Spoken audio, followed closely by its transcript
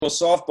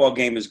softball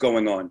game is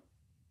going on.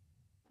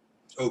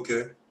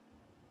 Okay.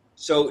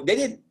 So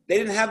they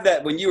didn't have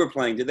that when you were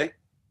playing, did they?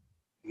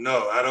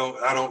 No, I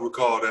don't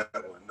recall that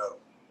one. No,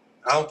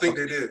 I don't think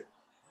they did.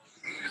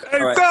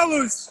 Hey, right.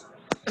 fellas.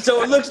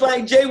 So it looks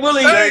like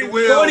JWILLY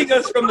joining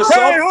us from the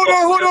Hey,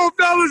 softball. hold on,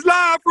 fellas,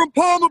 live from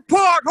Palmer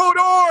Park. Hold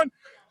on.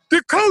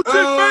 The coaches,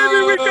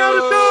 baby, we got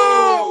it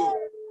done.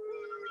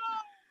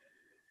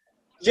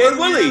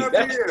 JWILLY,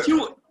 that's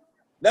two.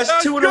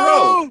 That's two in a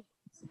row.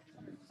 Sam,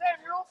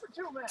 you're 0 for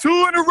 2, man.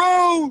 2 in a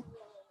row.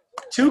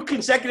 2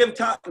 consecutive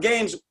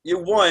games you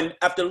won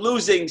after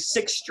losing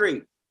 6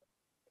 straight.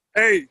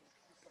 Hey,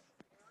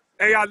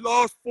 I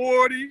lost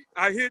 40.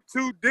 I hit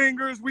 2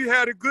 dingers. We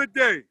had a good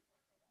day.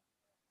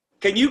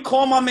 Can you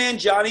call my man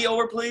Johnny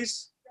over,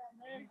 please?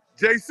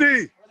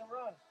 JC.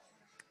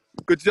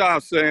 Good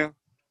job, Sam.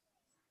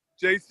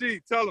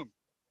 JC, tell him.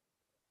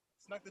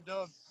 Snuck the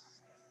dub.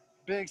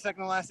 Big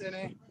second to last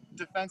inning.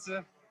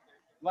 Defensive.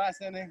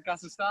 Last inning.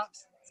 Got some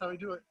stops. That's how we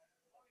do it.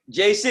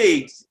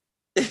 JC.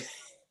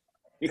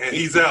 And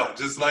he's out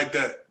just like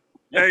that.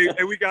 Hey,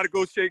 we got to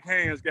go shake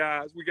hands,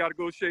 guys. We got to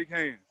go shake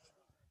hands.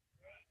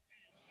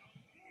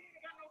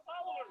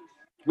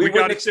 We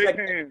got wouldn't to shake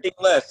expect hands. anything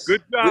less.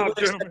 Good job,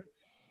 gentlemen.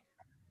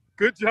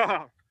 Good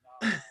job.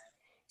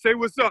 Say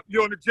what's up.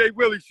 You're on the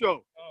JWILLY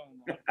show.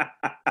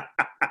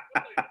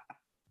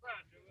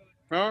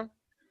 Huh?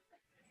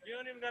 You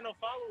don't even got no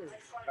followers.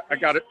 I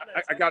got it.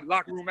 I got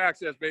locker room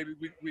access, baby.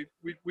 We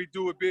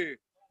do it big.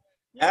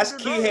 Ask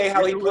Kihei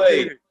how he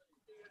played.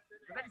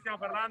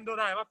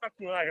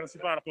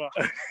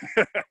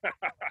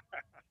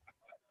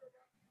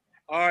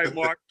 All right,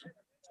 Mark.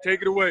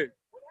 Take it away.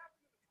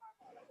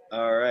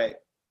 All right.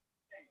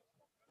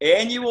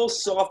 Annual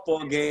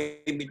softball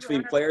game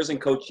between players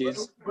and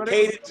coaches.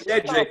 Kadin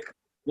Shedrick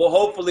will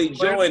hopefully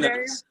join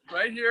us.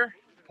 Right here.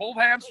 Pulled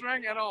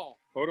hamstring and all.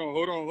 Hold on.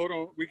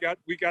 We got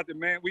the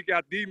man. We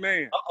got the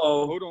man.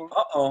 Uh-oh. Hold on.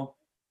 Uh-oh.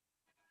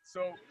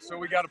 So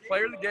we got a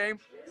player of the game.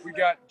 We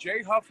got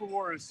Jay Huff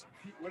Awards.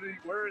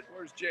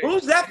 Where's Jay?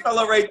 Who's that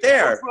fella right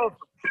there?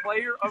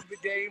 Player of the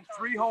game,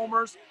 3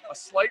 homers, a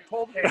slight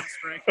pulled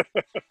hamstring, but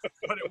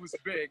it was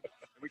big.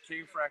 We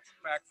came back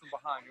from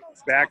behind. It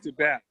was Back to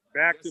back.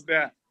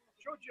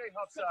 Show Jay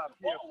Huff's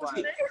PF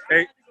flag.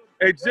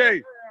 Hey,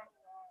 Jay.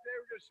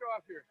 We're gonna show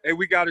off here. Hey,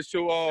 we got to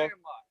show off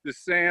the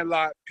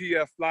Sandlot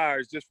PF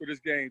Flyers just for this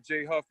game.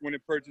 Jay Huff went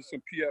and purchased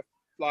some PF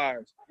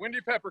Flyers.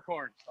 Windy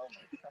peppercorn.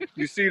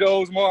 You see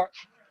those, Mark?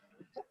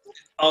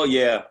 Oh,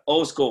 yeah.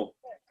 Old school.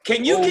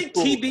 Can you get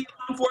school. TB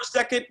on for a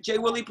second,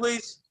 JWILLY,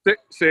 please?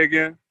 Say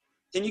again.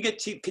 Can you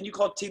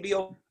call TB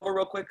over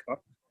real quick?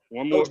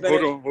 One more. Coach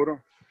Bennett. Hold on.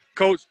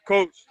 Coach,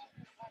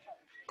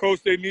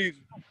 they need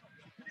you.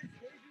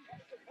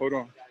 Hold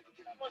on.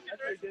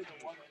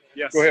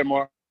 Yes. Go ahead,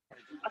 Mark.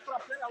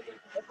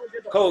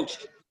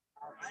 Coach,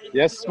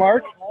 Yes,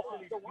 Mark.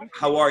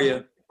 how are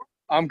you?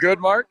 I'm good,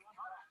 Mark.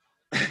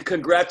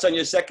 Congrats on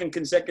your 2nd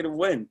consecutive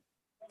win.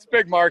 It's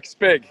big, Mark. It's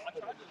big.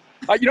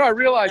 I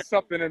realized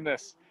something in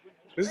this.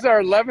 This is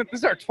our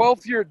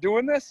 12th year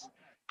doing this,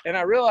 and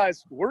I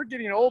realized we're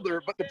getting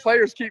older, but the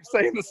players keep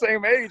saying the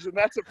same age, and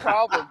that's a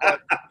problem.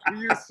 But we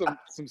use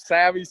some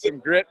savvy, some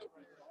grit,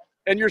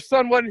 and your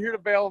son wasn't here to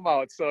bail him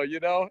out, so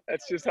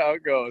that's just how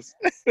it goes.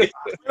 It's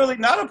really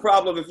not a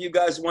problem if you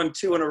guys won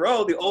 2 in a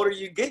row. The older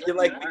you get, you're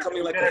like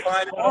becoming like a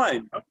fine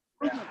wine.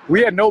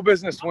 We had no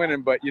business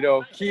winning, but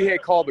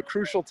Kihei called the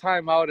crucial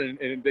timeout,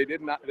 and they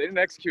didn't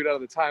execute out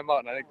of the timeout,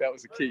 and I think that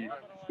was the key.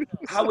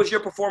 How was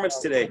your performance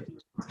today?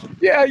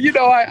 Yeah,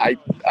 I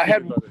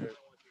had.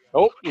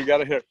 Oh, we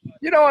got a hit.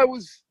 I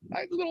was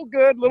a little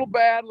good, a little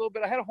bad, a little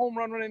bit. I had a home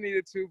run when I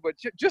needed to, but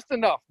just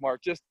enough,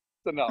 Mark. Just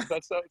enough.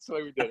 That's the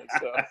way we did it.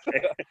 So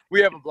we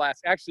have a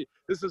blast. Actually,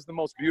 this is the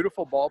most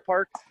beautiful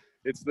ballpark.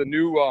 It's the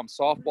new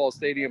softball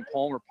stadium,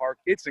 Palmer Park.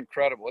 It's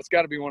incredible. It's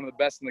got to be one of the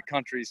best in the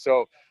country.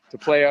 So to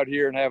play out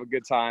here and have a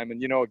good time,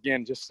 and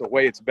again, just the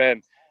way it's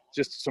been,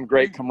 just some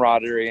great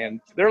camaraderie. And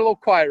they're a little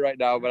quiet right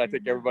now, but I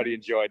think everybody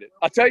enjoyed it.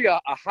 I'll tell you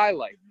a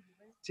highlight.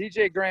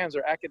 TJ Graham's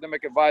our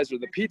academic advisor.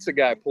 The pizza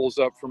guy pulls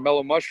up from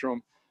Mellow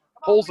Mushroom,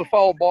 pulls a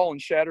foul ball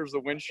and shatters the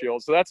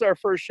windshield. So that's our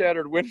first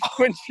shattered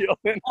windshield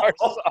in our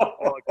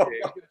softball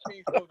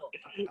game.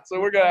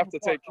 So we're going to have to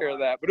take care of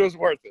that. But it was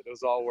worth it. It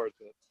was all worth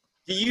it.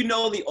 Do you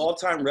know the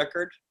all-time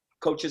record,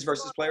 coaches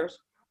versus players?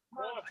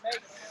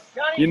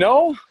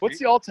 What's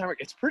the all-time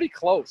record? It's pretty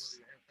close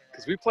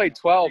because we played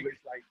 12.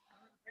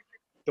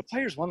 The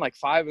players won like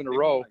 5 in a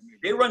row.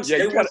 They won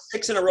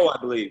 6 in a row, I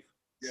believe.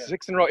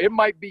 6 in a row. It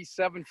might be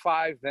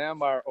 7-5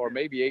 them or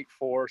maybe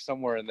 8-4,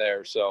 somewhere in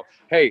there. So,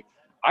 hey,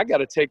 I got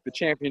to take the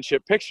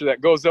championship picture that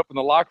goes up in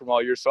the locker room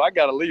all year, so I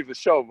got to leave the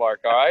show,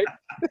 Mark, all right?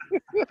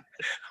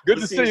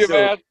 Good to see you,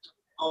 man.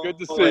 Good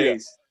to see you.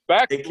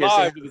 Back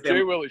live to the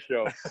JWILLY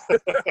show.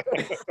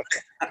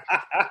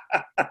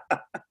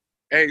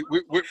 Hey,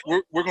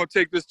 we're going to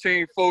take this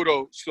team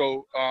photo,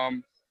 so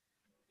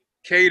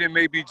Kadin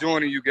may be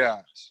joining you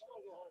guys.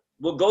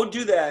 We'll go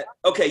do that.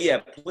 Okay, yeah,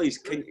 please.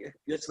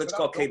 Let's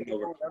call Kadin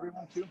over.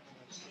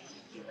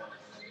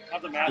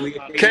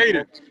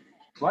 Kadin.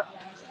 What?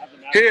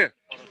 Here.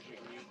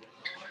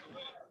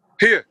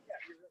 Here.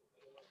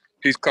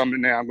 He's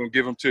coming now. I'm gonna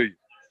give him to you.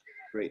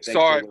 Great. Thanks,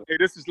 Sorry. Jay. Hey,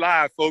 this is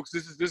live, folks.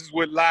 This is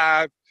what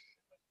live.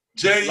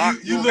 Jay,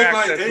 you look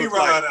like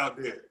A-Rod out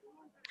there.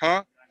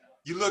 Huh?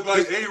 You look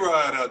like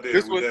A-Rod out there.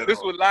 This with that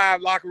on. what live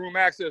locker room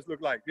access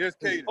look like. There's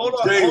Kadin. Hold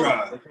on.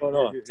 J-Rod. What's going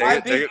on?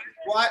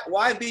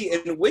 Why be?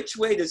 In which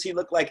way does he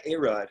look like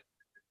A-Rod?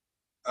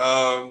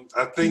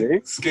 I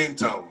think skin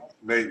tone,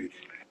 maybe.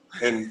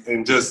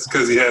 And just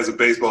because he has a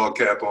baseball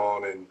cap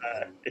on and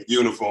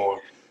uniform.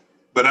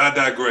 But I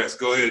digress.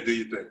 Go ahead, do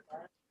your thing.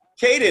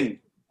 Kadin,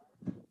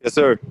 Yes,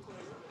 sir.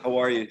 how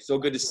are you? So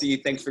good to see you.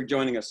 Thanks for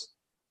joining us.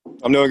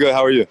 I'm doing good.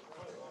 How are you?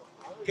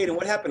 Kadin,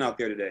 what happened out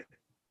there today?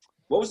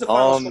 What was the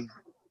final score?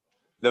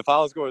 The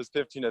final score was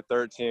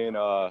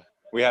 15-13.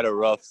 We had a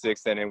rough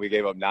sixth inning. We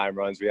gave up 9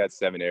 runs. We had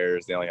 7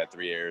 errors. They only had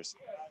 3 errors.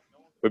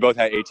 We both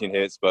had 18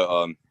 hits,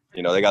 but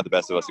they got the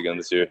best of us again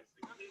this year.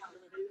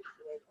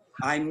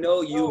 I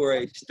know you were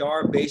a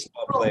star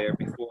baseball player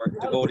before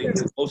devoting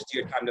most of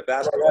your time to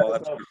basketball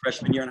after your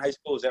freshman year in high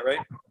school. Is that right?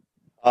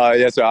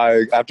 Yes,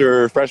 sir.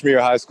 After freshman year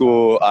of high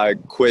school, I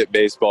quit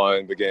baseball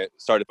and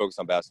started to focus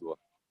on basketball.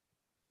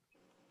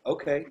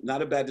 Okay,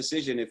 not a bad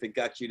decision if it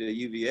got you to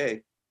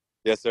UVA.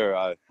 Yes, sir.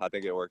 I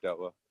think it worked out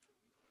well.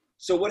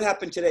 So what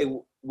happened today?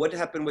 What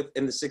happened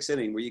in the 6th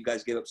inning where you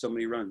guys gave up so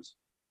many runs?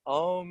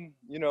 They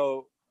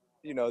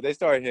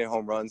started hitting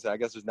home runs. I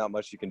guess there's not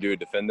much you can do to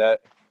defend that.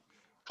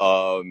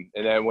 And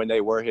then when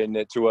they were hitting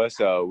it to us,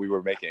 we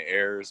were making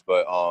errors,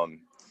 but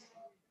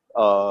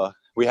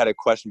we had a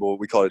questionable,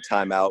 we called it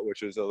timeout,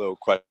 which was a little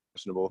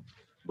questionable,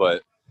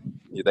 but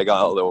they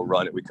got a little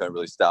run and we couldn't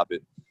really stop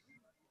it.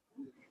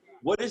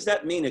 What does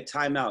that mean, a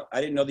timeout?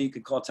 I didn't know that you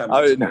could call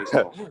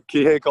timeout.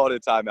 Kihei called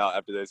it timeout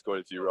after they scored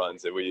a few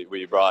runs, and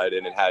we brought it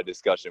in and had a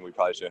discussion. We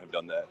probably shouldn't have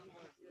done that.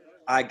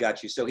 I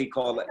got you. So he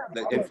called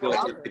the infield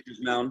to the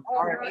pitcher's mound?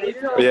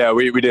 But yeah,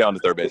 we did it on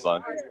the third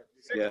baseline.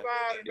 Yeah.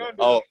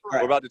 Oh,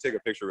 we're about to take a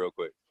picture real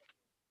quick.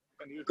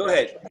 Go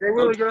ahead.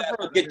 We'll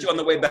get you on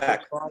the way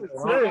back.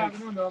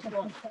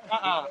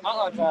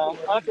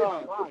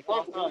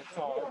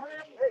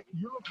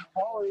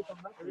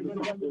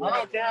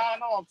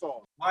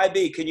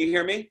 YB, can you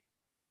hear me?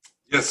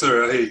 Yes,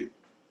 sir. I hear you.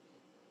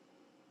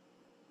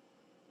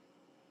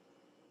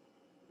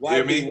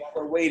 Hear me?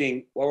 While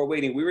we're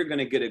waiting, we were going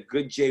to get a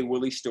good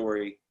JWILLY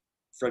story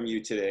from you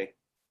today.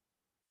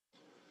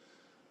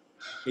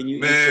 Can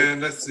you?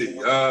 Man, let's see.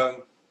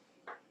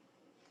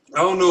 I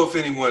don't know if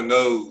anyone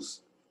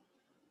knows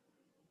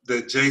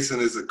that Jason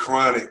is a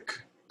chronic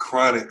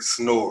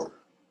snorer.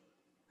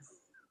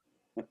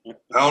 I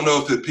don't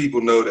know if the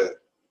people know that.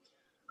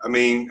 I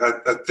mean,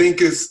 I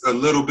think it's a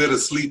little bit of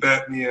sleep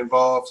apnea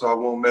involved, so I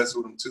won't mess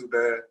with him too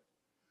bad.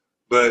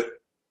 But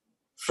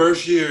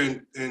first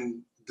year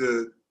in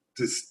the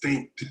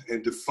distinct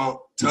and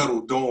defunct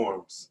Tuttle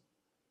dorms,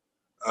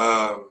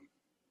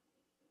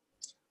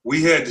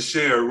 we had to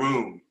share a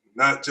room,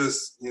 not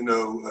just,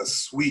 a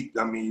suite,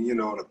 an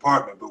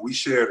apartment, but we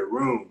shared a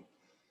room.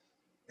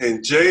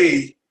 And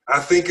Jay, I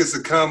think it's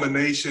a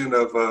combination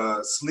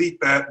of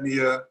sleep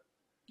apnea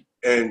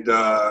and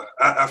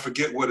I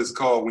forget what it's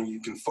called when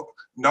you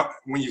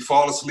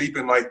fall asleep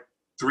in like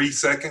 3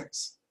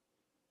 seconds.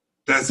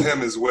 That's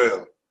him as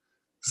well.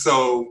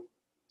 So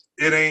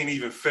it ain't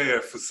even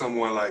fair for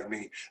someone like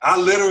me. I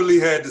literally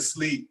had to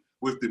sleep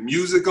with the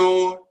music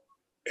on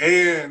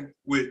and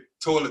with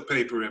toilet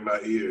paper in my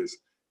ears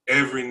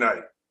every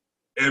night.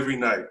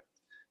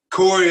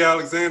 Corey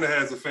Alexander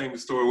has a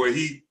famous story where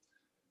he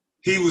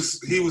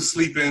was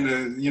sleeping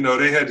and,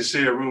 they had to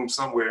share a room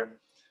somewhere.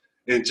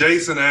 And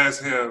Jason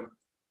asked him,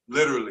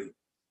 literally,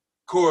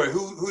 Corey,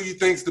 who you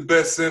think's the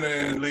best center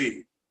in the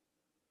league?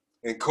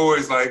 And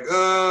Corey's like,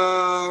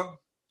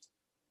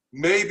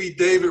 maybe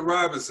David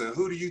Robinson.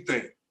 Who do you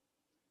think?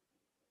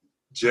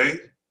 Jay?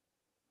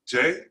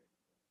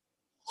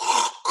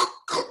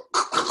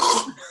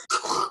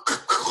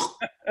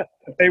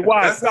 Hey,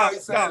 why?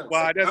 Stop.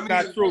 Why? That's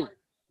not true.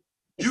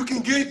 You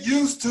can get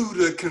used to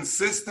the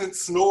consistent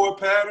snore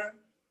pattern,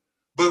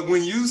 but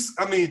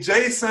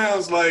Jay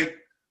sounds like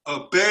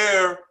a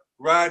bear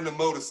riding a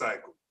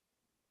motorcycle.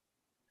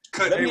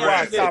 Let me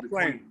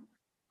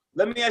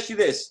ask you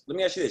this.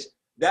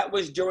 That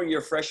was during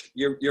your first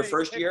year?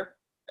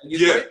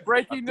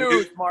 Breaking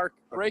news, Mark.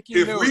 Breaking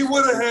news. If we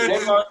would have had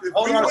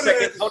Hold on a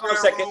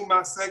second.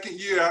 My second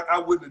year, I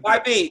wouldn't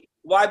have done it.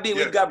 YB,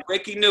 we've got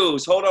breaking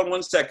news. Hold on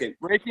 1 second.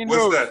 Breaking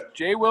What's news. that?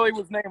 JWILLY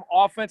was named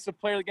Offensive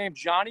Player of the Game.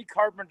 Johnny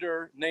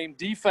Carpenter named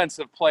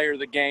Defensive Player of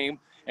the Game.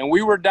 And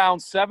we were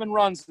down 7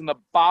 runs in the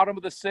bottom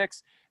of the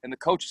 6th. And the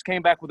coaches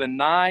came back with a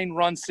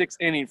 9-run 6th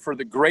inning for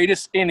the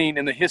greatest inning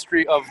in the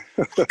history of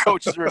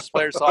coaches versus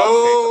players.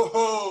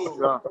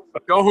 Oh,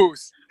 go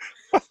Hoos!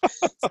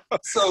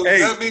 So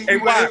that means you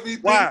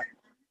MVP? Why?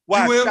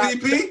 You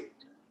MVP?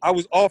 I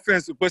was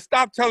offensive, but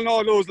stop telling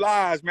all those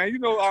lies, man. You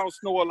know I don't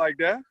snore like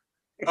that.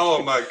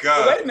 Oh my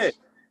God! Wait a minute.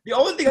 The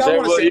only thing I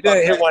want to say you about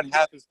didn't hit that, one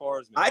half as far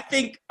as me. I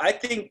think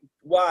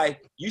why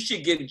you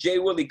should give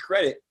JWILLY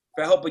credit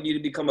for helping you to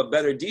become a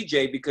better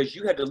DJ because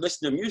you had to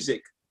listen to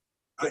music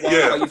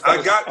Yeah,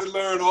 I got to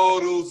learn all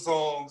those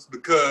songs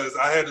because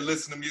I had to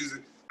listen to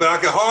music, but I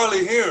could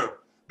hardly hear them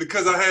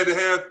because I had to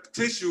have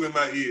tissue in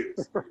my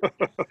ears.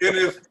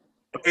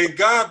 And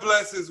God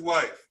bless his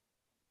wife,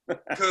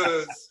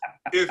 because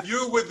if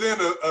you're within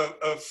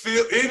a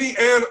field,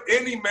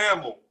 any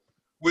mammal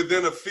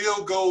within a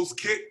field goal's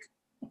kick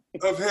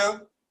of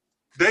him,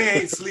 they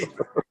ain't sleeping.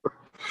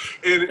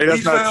 And Hey, that's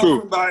he not found true.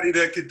 somebody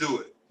that could do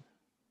it.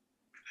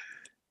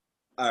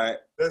 All right.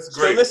 That's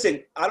great. So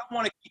listen, I don't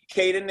want to keep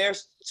Kate in there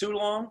too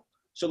long.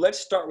 So let's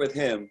start with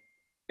him.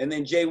 And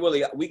then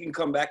JWILLY, we can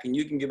come back and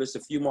you can give us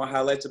a few more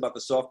highlights about the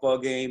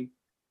softball game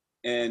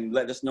and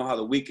let us know how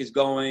the week is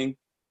going.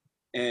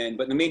 But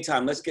in the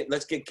meantime, let's get to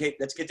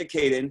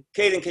Kadin.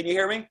 Kadin, can you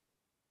hear me?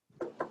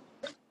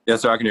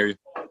 Yes, sir, I can hear you.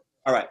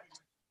 All right.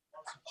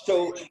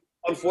 So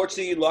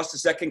unfortunately, you lost the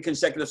second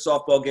consecutive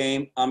softball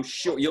game. I'm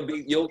sure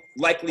you'll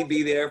likely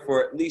be there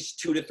for at least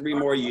 2 to 3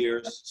 more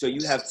years. So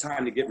you have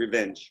time to get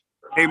revenge.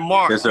 Hey,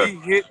 Mark, Yes, sir.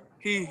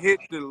 he hit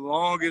the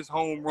longest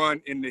home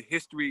run in the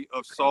history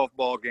of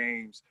softball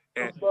games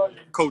at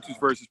coaches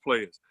versus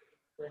players.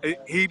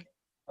 He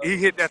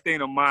hit that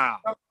thing a mile.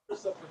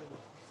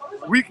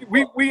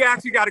 We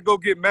actually got to go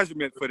get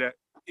measurement for that.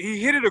 He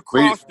hit it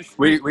across the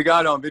street. We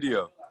got it on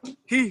video.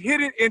 He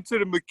hit it into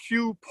the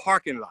McHugh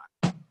parking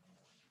lot.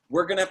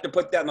 We're going to have to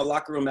put that in the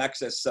locker room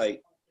access site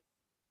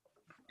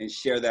and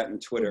share that on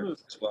Twitter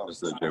as well.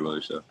 It's the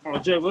JWILLY show. On the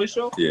JWILLY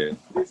show? Yeah.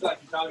 Is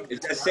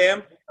that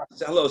Sam?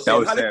 Hello, Sam.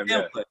 was How did Sam,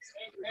 Sam yeah. play?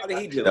 How did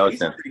he do? That was He's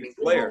Sam. a pretty good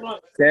player.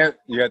 Sam,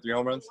 you had 3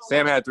 home runs?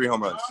 Sam had 3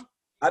 home runs.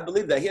 I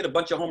believe that. He had a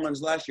bunch of home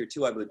runs last year,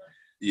 too, I believe.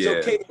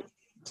 Yeah. So,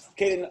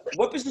 Kadin,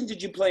 what position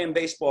did you play in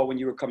baseball when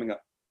you were coming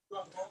up?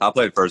 I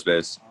played first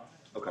base.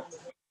 Okay. All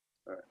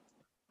right.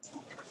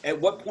 At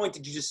what point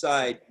did you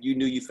decide you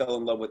knew you fell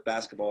in love with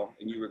basketball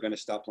and you were going to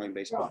stop playing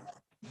baseball?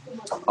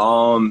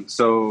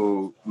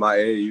 So my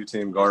AAU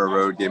team, Garner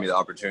Road, gave me the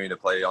opportunity to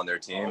play on their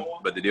team,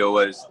 but the deal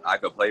was I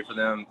could play for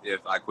them if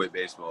I quit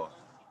baseball.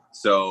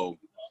 So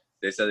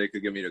they said they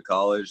could get me to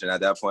college, and at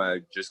that point, I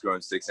had just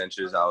grown 6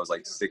 inches. I was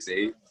like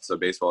 6'8", so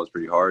baseball was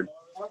pretty hard.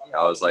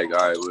 I was like,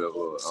 all right,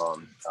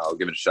 I'll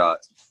give it a shot,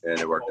 and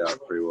it worked out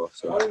pretty well.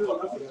 So.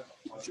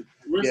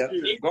 Yeah,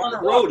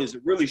 Garner Road is a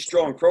really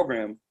strong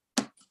program.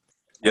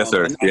 Yes,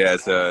 sir. Yeah,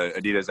 it's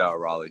Adidas out of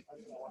Raleigh.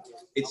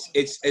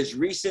 It's as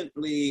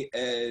recently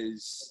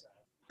as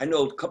I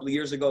know a couple of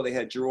years ago they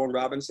had Jerome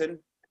Robinson,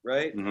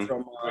 right, Mm-hmm.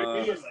 from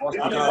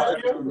Boston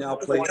College, who now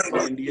plays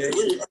in the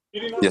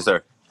NBA. Yes,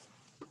 sir.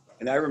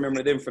 And I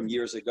remember them from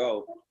years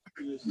ago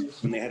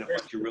when they had a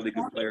bunch of really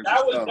good players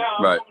as well.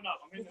 Right.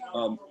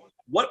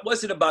 What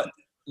was it about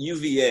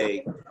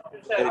UVA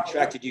that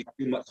attracted you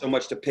so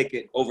much to pick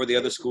it over the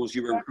other schools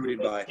you were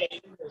recruited by?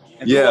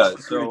 And Yeah.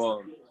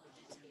 who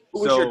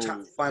was your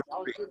top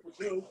final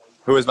 3?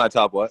 Who was my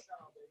top what?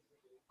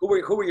 Who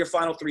were your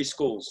final 3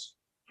 schools?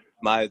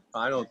 My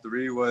final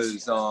 3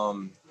 was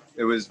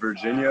it was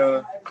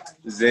Virginia,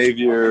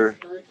 Xavier.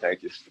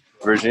 Thank you.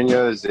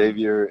 Virginia,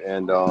 Xavier,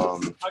 and I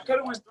could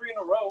have went 3 in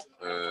a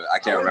row. I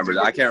can't remember.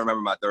 I can't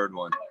remember my third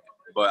one,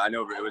 but I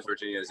know it was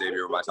Virginia and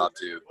Xavier were my top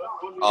 2.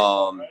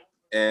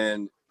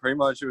 And pretty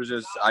much it was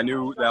just I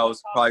knew that I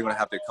was probably going to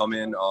have to come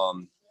in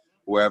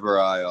wherever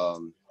I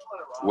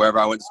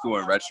went to school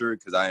in redshirt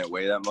because I didn't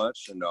weigh that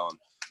much, and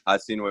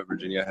I'd seen what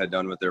Virginia had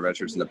done with their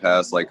redshirts in the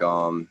past, like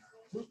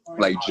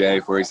Jay,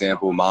 for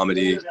example,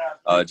 Mamadi,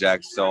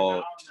 Jack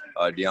Salt,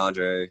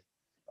 DeAndre,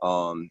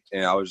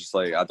 and I was just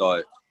like, I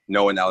thought,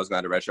 knowing that I was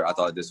going to have a redshirt, I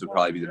thought this would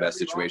probably be the best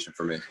situation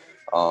for me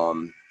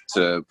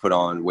to put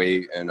on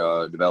weight and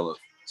develop.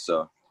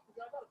 So.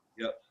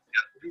 Yep.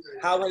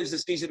 How has the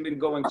season been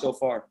going so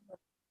far?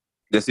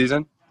 This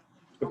season?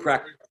 The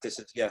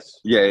practices, yes.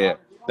 Yeah.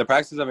 The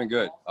practices have been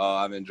good.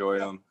 I've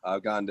enjoyed them.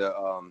 I've gotten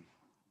to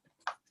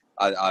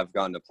I've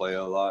gotten to play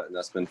a lot, and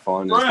that's been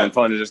fun. It's been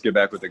fun to just get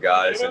back with the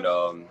guys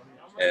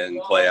and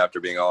play after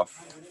being off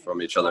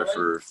from each other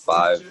for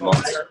 5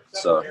 months.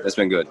 So it's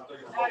been good.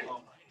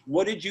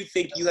 What did you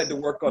think you had to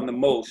work on the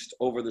most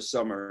over the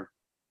summer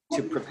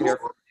to prepare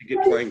to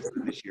get playing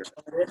this year?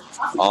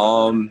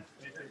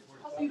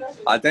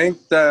 I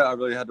think that I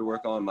really had to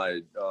work on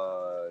my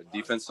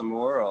defense some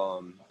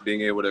more,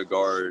 being able to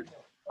guard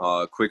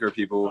quicker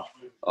people,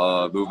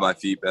 move my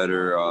feet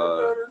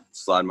better,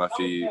 slide my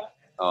feet,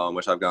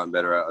 which I've gotten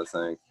better at, I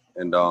think.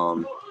 And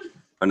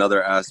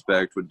another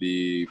aspect would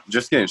be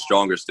just getting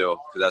stronger still,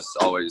 because that's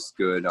always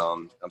good.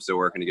 I'm still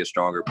working to get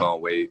stronger, put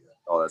on weight,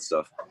 all that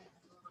stuff.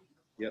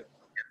 Yep.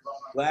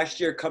 Last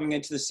year, coming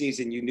into the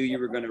season, you knew you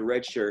were going to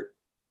redshirt.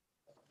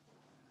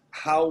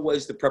 How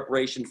was the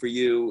preparation for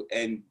you,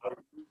 and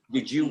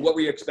what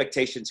were your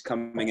expectations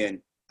coming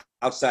in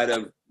outside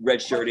of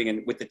redshirting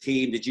and with the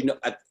team? Did you know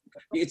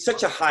it's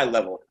such a high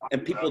level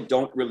and people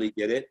don't really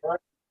get it, right?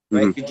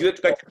 Mm-hmm. Did you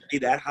expect it to be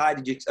that high?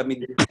 They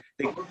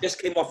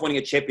just came off winning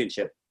a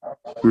championship.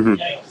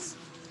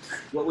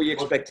 Mm-hmm. What were your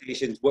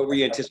expectations? What were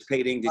you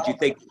anticipating? Did you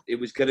think it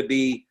was going to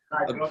be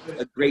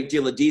a great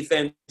deal of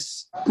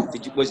defense?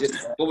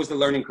 What was the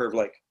learning curve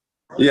like?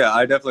 Yeah,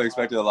 I definitely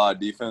expected a lot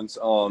of defense.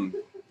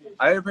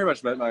 I had pretty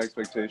much met my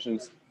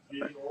expectations.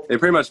 They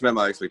pretty much met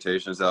my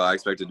expectations. I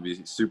expected to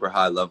be super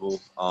high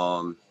level.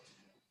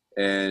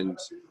 And,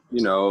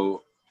 you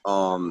know,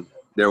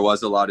 there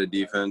was a lot of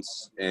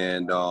defense.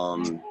 And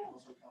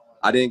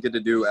I didn't get to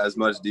do as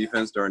much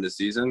defense during the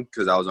season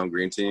because I was on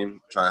green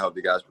team trying to help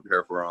the guys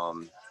prepare for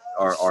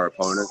our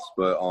opponents.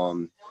 But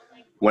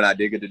when I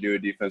did get to do a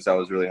defense, that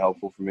was really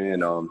helpful for me.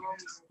 And,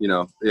 you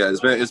know, yeah,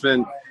 it's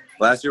been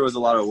last year was a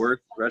lot of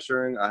work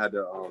redshirting. I had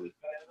to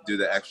do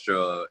the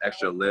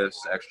extra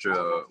lifts, extra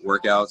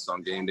workouts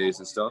on game days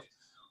and stuff.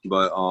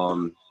 But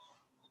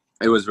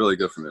it was really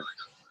good for me.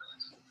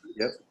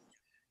 Yep.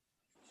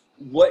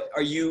 What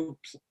are you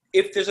 –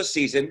 if there's a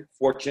season,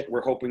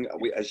 we're hoping,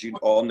 as you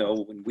all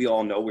know, and we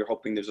all know, we're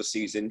hoping there's a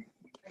season.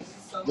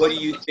 What are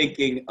you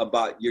thinking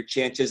about your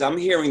chances? I'm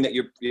hearing that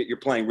you're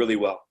playing really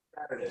well.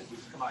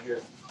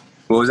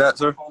 What was that,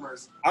 sir?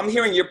 I'm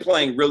hearing you're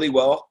playing really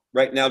well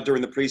right now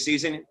during the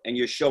preseason, and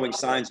you're showing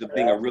signs of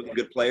being a really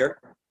good player.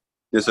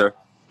 Yes, sir.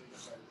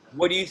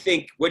 What do you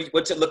think?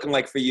 What's it looking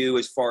like for you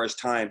as far as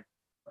time?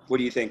 What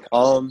do you think?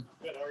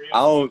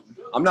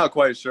 I'm not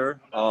quite sure,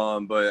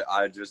 but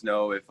I just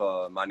know if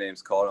my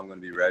name's called, I'm going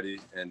to be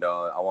ready, and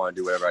I want to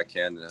do whatever I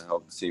can to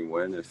help the team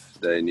win. If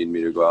they need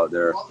me to go out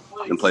there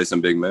and play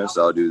some big minutes,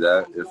 I'll do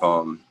that. If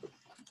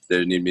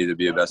they need me to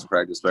be the best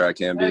practice player I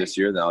can be this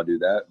year, then I'll do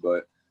that.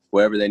 But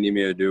whatever they need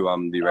me to do,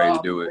 I'm going to be ready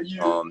to do it.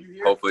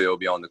 Hopefully it'll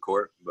be on the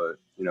court, but,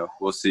 you know,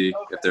 we'll see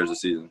if there's a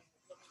season.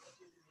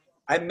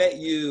 I met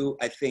you,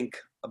 I think,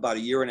 about a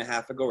year and a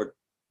half ago, or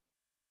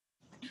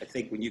I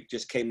think when you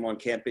just came on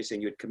campus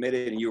and you had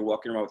committed and you were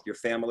walking around with your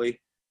family.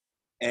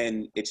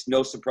 And it's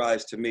no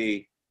surprise to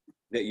me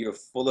that you're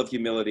full of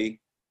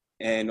humility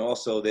and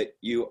also that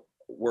you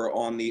were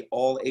on the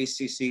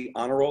All-ACC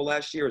honor roll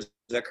last year. Is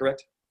that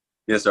correct?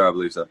 Yes, sir. I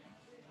believe so.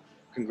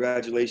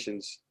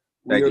 Congratulations.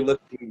 Thank We are you.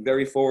 looking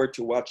very forward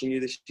to watching you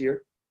this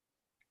year.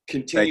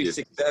 Continued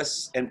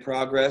success and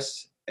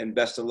progress, and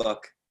best of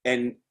luck.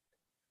 And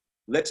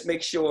let's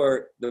make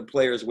sure the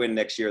players win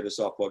next year, the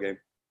softball game.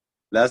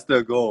 That's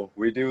the goal.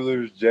 We do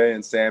lose Jay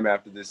and Sam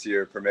after this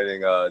year,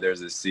 permitting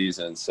there's a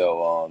season.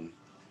 So,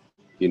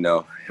 you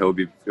know, it'll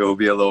be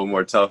a little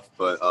more tough.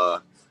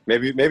 But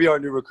maybe our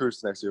new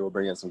recruits next year will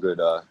bring in some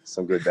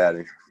good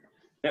batting.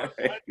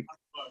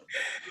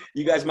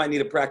 You guys might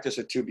need a practice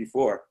or two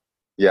before.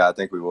 Yeah, I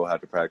think we will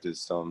have to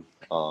practice some,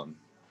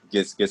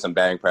 get some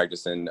batting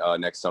practice in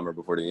next summer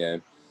before the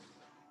game.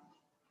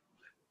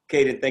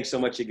 Kadin, thanks so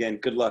much again.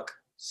 Good luck.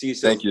 See you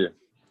soon. Thank you.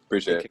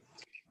 Appreciate it.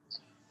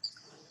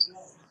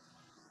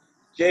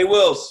 Jay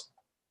Wills.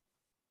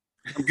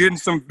 I'm getting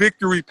some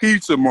victory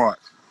pizza, Mark.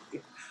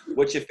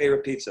 What's your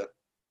favorite pizza?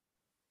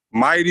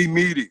 Mighty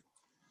Meaty.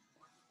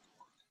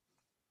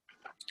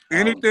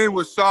 Anything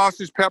with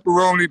sausage,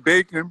 pepperoni,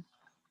 bacon.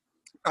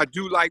 I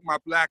do like my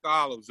black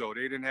olives, though.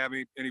 They didn't have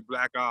any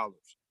black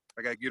olives.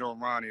 I got to get on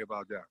Ronnie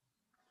about that.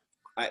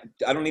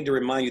 I don't need to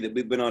remind you that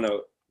we've been on a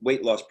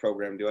weight loss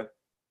program, do I?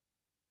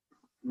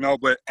 No,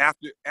 but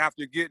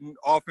after getting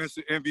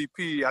offensive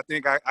MVP, I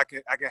think I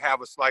can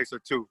have a slice or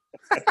two.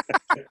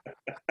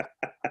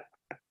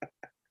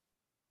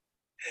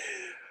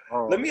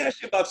 Let me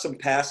ask you about some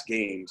past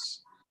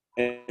games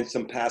and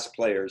some past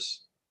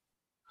players.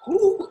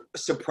 Who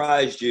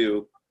surprised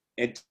you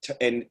in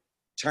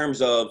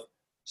terms of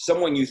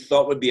someone you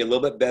thought would be a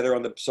little bit better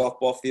on the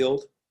softball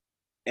field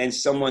and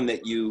someone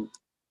that you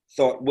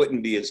thought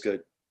wouldn't be as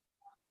good?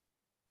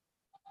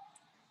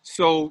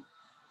 So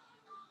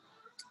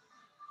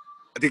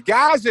the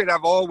guys that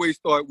I've always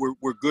thought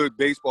were good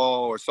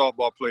baseball or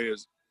softball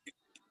players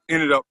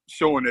ended up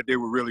showing that they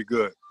were really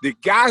good. The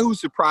guy who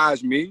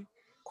surprised me,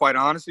 quite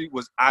honestly,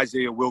 was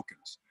Isaiah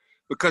Wilkins,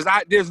 because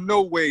there's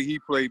no way he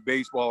played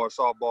baseball or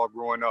softball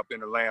growing up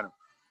in Atlanta.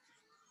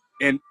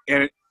 And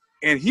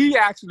he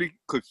actually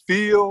could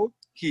field.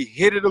 He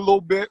hit it a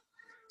little bit.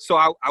 So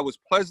I was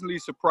pleasantly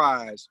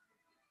surprised.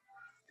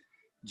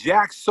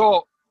 Jack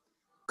Salt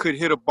could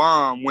hit a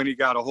bomb when he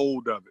got a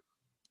hold of it.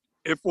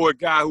 And for a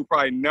guy who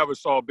probably never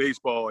saw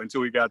baseball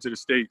until he got to the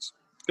States,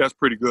 that's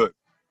pretty good.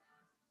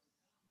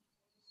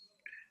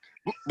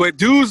 But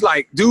dudes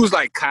like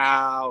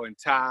Kyle and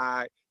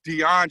Ty,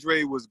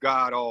 DeAndre was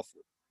god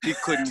awful. He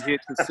couldn't hit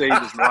to save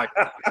his life.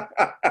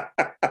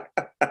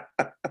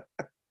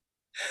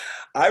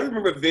 I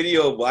remember a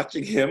video of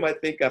watching him, I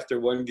think, after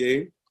one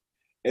game.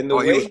 And the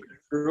way he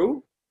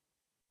threw,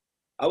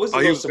 I was a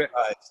little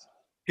surprised.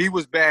 He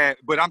was bad,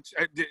 but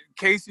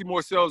Casey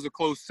Morcell's a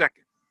close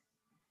second.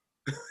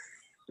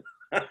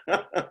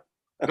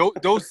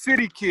 Those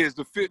city kids,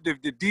 the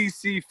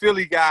DC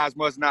Philly guys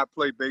must not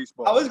play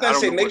baseball. I was going to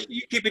say, make sure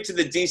you keep it to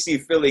the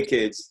DC Philly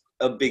kids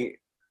of being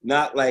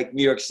not like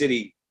New York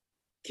City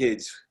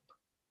kids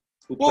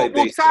who play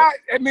baseball. Ty,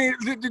 I mean,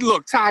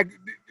 look, Ty,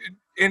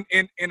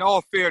 in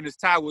all fairness,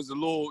 Ty was a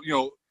little,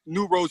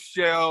 New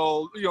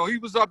Rochelle, he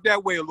was up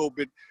that way a little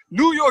bit.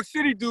 New York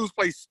City dudes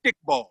play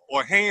stickball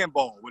or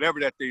handball, whatever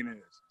that thing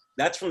is.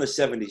 That's from the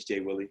 70s,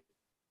 JWILLY.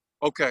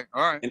 Okay,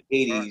 all right. And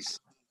 80s.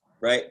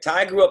 Right.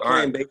 Ty grew up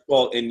playing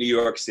baseball in New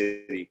York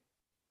City,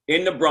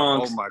 in the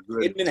Bronx,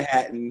 in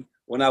Manhattan,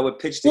 when I would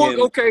pitch to Well,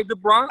 him. okay, the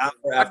Bronx.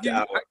 Hour after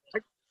hour.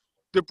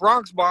 The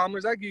Bronx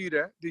Bombers, I give you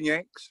that. The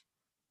Yanks.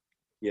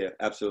 Yeah,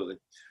 absolutely.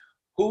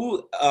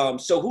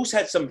 So who's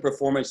had some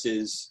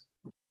performances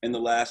in the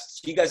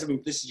last? You guys have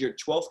been. This is your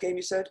 12th game,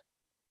 you said.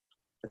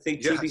 I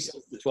think Yes. TB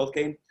said the 12th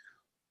game.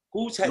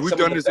 Who's had? We've some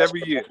done of the this best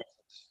every year.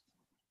 performances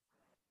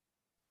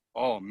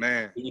Oh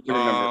man. that you can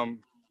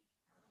remember?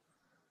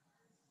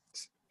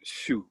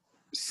 Shoot.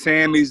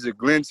 Sammy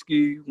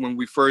Zaglinski, when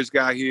we first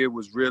got here,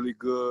 was really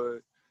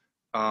good.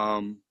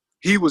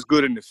 He was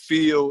good in the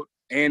field,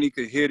 and he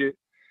could hit it.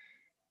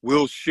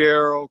 Will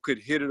Sherrill could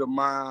hit it a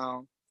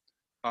mile.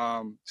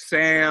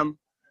 Sam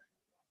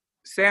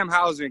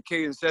Hauser and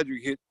Kadin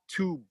Shedrick hit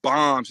 2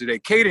 bombs today.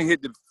 Kadin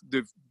hit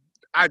the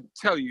I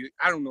tell you,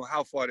 I don't know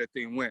how far that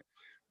thing went.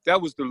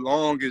 That was the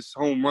longest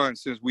home run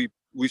since we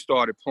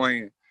started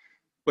playing.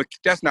 But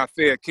that's not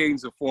fair.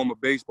 Kadin's a former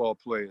baseball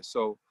player.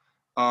 So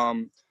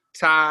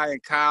Ty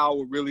and Kyle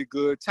were really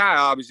good. Ty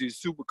obviously is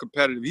super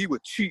competitive. He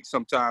would cheat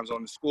sometimes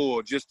on the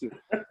score just so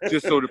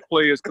the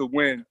players could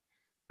win.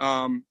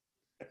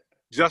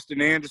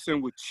 Justin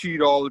Anderson would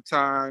cheat all the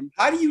time.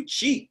 How do you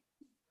cheat?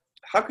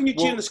 How can you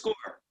cheat on the score?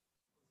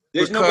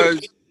 There's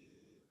because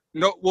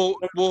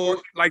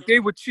nobody. like they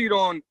would cheat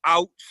on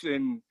outs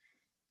and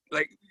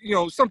like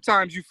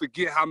sometimes you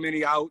forget how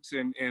many outs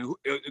and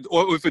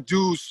or if a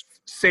dude's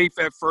safe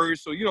at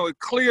first, so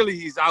clearly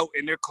he's out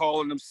and they're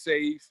calling him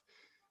safe.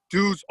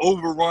 Dudes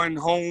overrun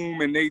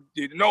home and they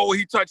no,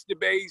 he touched the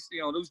base.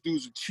 Those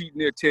dudes are cheating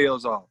their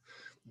tails off.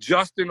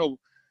 Justin,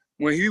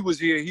 when he was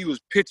here, he was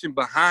pitching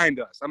behind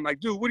us. I'm like,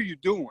 dude, what are you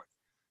doing?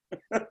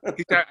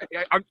 He said,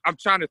 I'm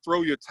trying to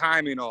throw your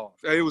timing off.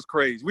 It was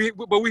crazy.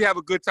 But we have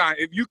a good time.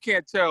 If you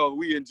can't tell,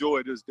 we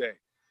enjoy this day.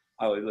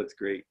 Oh, it looks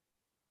great.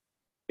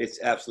 It's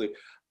absolutely.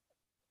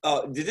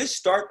 Did this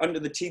start under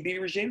the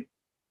TB regime?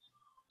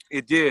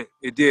 It did.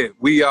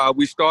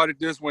 We started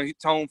this when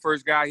Tone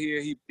first got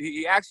here.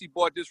 He actually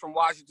bought this from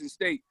Washington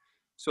State.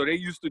 So they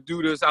used to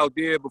do this out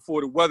there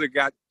before the weather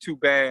got too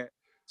bad.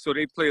 So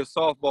they play a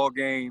softball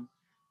game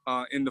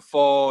in the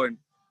fall. And,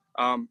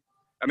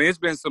 it's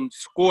been some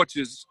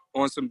scorches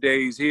on some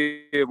days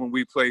here when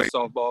we play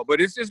softball.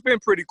 But it's been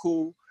pretty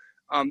cool.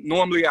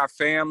 Normally our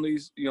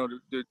families,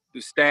 the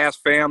staff's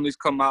families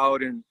come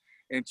out and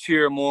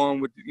cheer them on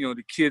with,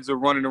 the kids are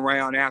running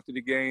around after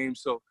the game.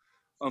 So,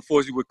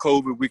 unfortunately, with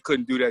COVID, we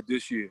couldn't do that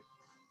this year.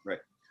 Right.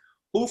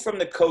 Who from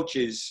the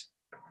coaches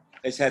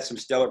has had some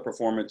stellar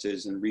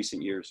performances in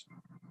recent years?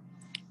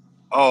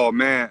 Oh,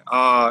 man.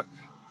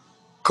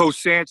 Coach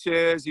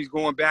Sanchez, he's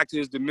going back to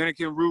his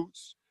Dominican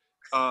roots.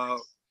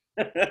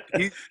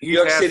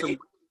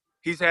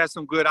 He's had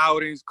some good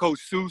outings. Coach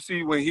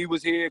Susi, when he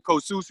was here,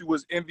 Coach Susi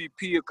was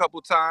MVP a couple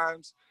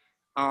times.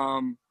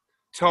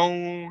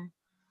 Tone,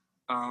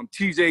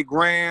 TJ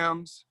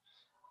Grams.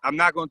 I'm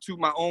not going to toot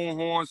my own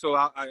horn, so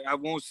I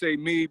won't say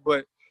me,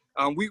 but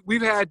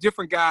we've had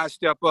different guys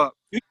step up.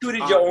 You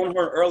tooted your own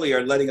horn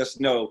earlier, letting us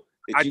know.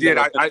 I did.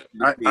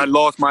 I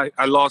lost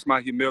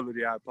my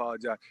humility. I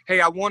apologize. Hey,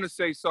 I want to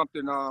say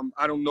something.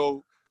 I don't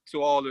know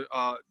to all the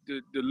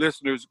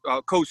listeners.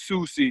 Coach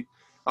Susi,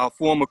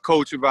 former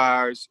coach of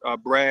ours,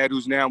 Brad,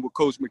 who's now with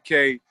Coach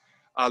McKay,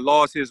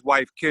 lost his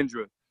wife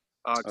Kendra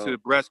to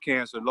breast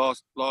cancer.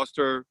 Lost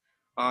her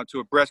to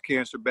a breast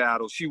cancer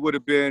battle. She would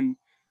have been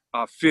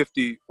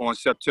 50 on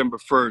September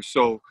 1st.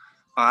 So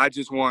I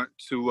just want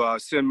to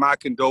send my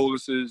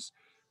condolences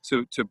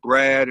to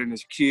Brad and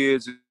his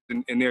kids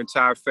and their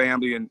entire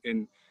family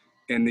and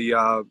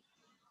the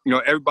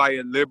everybody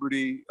at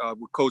Liberty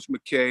with Coach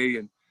McKay.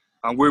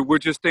 And we're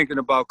just thinking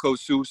about Coach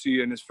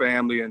Susi and his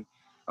family. And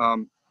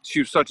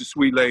she was such a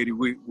sweet lady.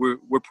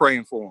 We're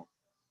praying for him.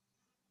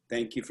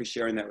 Thank you for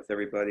sharing that with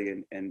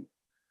everybody. And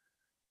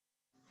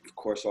of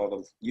course, all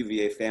the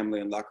UVA family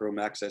and Locker Room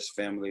Access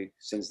family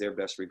sends their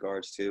best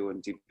regards to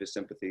and deepest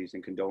sympathies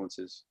and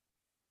condolences.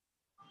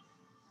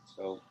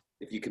 So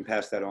if you can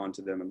pass that on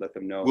to them and let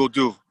them know. We'll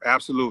do.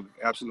 Absolutely.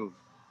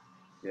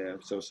 Yeah,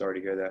 I'm so sorry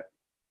to hear that.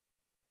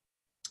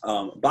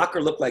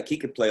 Bacher looked like he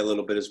could play a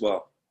little bit as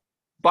well.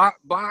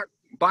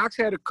 Box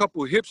had a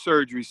couple of hip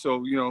surgeries,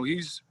 so,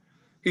 he's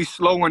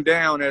slowing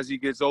down as he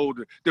gets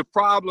older. The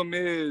problem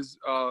is,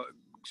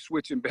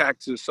 switching back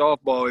to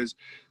softball, is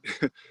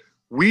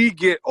we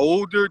get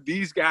older,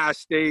 these guys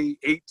stay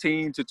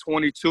 18 to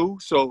 22.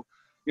 So,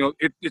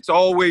 it's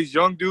always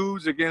young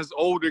dudes against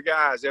older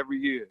guys every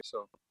year.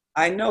 So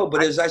I know,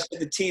 but as I said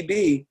to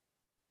TB,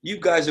 you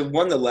guys have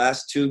won the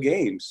last 2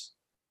 games.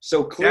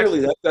 So clearly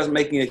that doesn't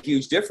make a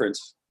huge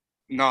difference.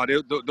 No,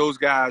 those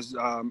guys,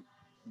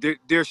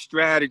 their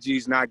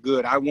strategy's not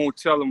good. I won't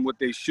tell them what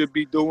they should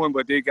be doing,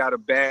 but they got a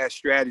bad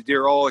strategy.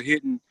 They're all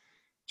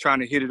trying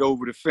to hit it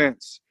over the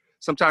fence.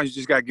 Sometimes you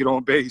just got to get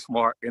on base,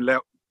 Mark, and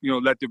let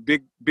the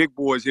big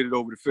boys hit it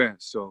over the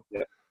fence. So,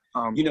 yeah.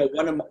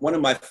 One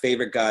of my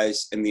favorite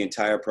guys in the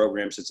entire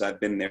program since I've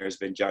been there has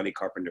been Johnny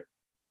Carpenter.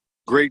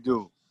 Great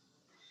dude.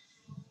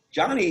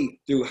 Johnny,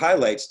 through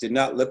highlights, did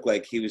not look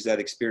like he was that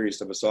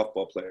experienced of a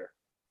softball player.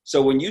 So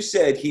when you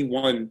said he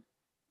won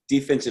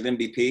defensive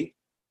MVP,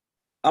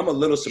 I'm a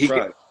little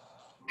surprised.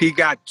 he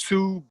got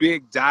 2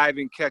 big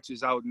diving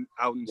catches out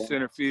in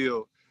center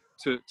field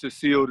to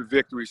seal the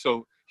victory.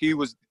 So he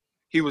was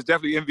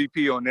definitely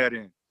MVP on that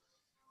end.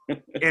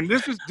 And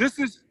this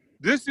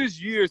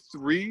is year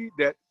 3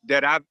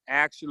 that I've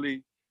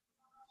actually.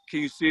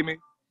 Can you see me?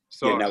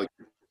 Sorry. Yeah, now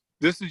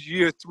This is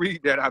year 3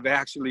 that I've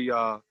actually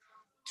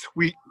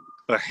tweaked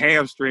a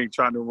hamstring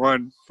trying to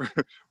run,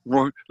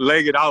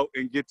 leg it out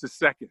and get to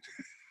second.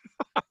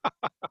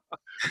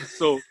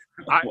 So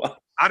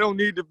I don't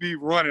need to be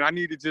running. I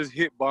need to just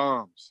hit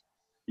bombs.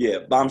 Yeah,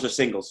 bombs are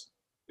singles.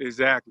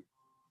 Exactly.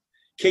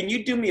 Can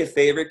you do me a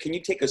favor? Can you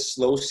take a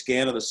slow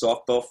scan of the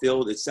softball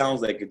field? It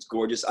sounds like it's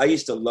gorgeous. I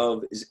used to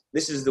love.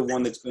 This is the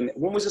one that's been.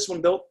 When was this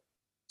one built?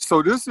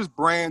 So this is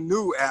brand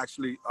new,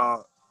 actually.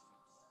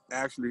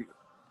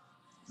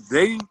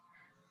 They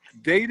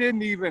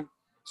didn't even.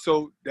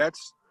 So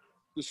that's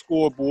the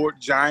scoreboard,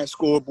 giant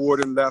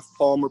scoreboard in left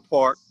Palmer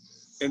Park,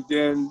 and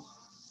then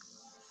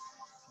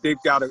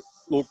they've got a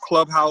little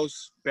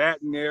clubhouse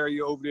batting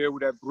area over there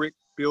where that brick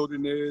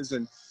building is,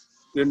 and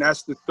then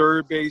that's the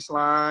third base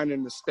line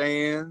and the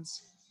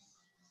stands,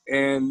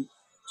 and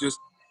just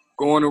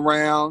going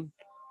around.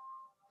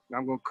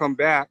 I'm gonna come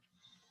back.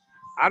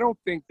 I don't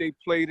think they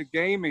played a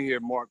game in here,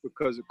 Mark,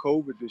 because of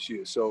COVID this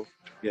year. So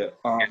Yeah.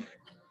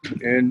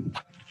 And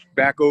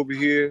back over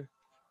here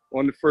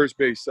on the first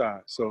base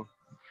side. So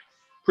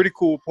pretty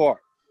cool park.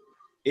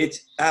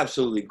 It's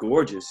absolutely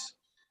gorgeous.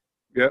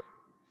 Yep.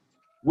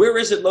 Where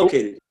is it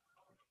located?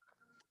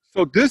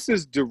 So this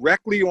is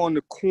directly on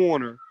the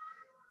corner,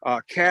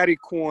 Caddy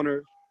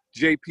Corner,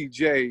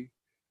 JPJ.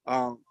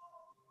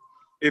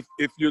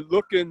 If you're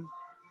looking,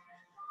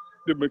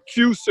 the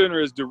McHugh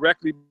Center is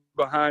directly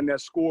behind that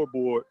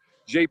scoreboard.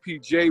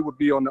 JPJ would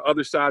be on the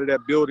other side of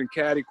that building,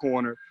 Caddy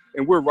Corner,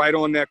 and we're right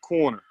on that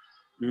corner.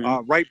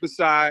 Mm-hmm. Right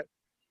beside,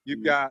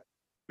 you've got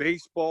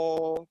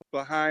baseball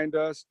behind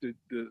us, the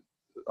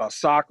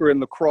soccer and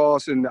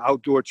lacrosse, and the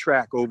outdoor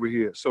track over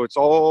here. So it's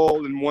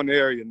all in one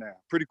area now.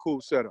 Pretty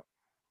cool setup.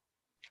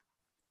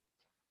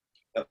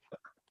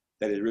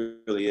 That it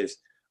really is.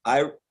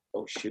 Oh,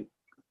 shoot.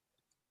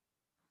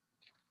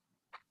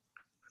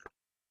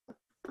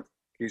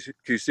 Can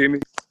you see me?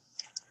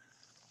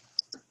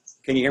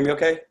 Can you hear me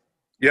okay?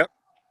 Yep.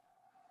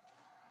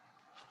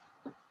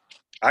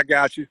 I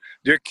got you.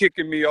 They're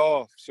kicking me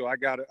off, so I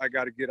gotta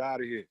get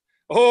out of here.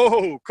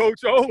 Oh,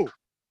 Coach O.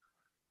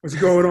 What's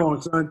going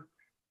on, son?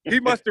 He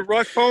must have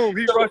rushed home.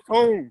 He rushed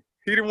home.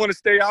 He didn't want to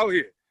stay out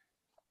here.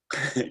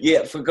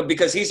 Yeah,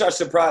 because he's our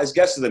surprise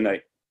guest of the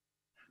night.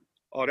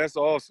 Oh, that's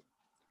awesome.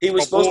 He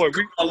was supposed to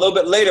come a little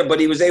bit later, but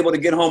he was able to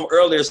get home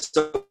earlier.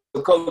 So,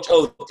 Coach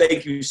O,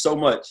 thank you so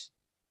much.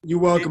 You're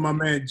welcome, my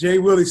man.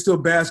 JWILLY's still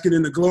basking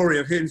in the glory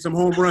of hitting some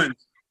home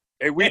runs.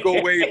 Hey, we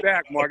go way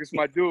back, Marcus,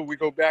 my dude. We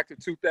go back to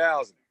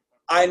 2000.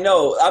 I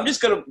know. I'm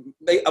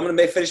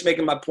gonna finish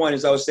making my point.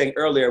 As I was saying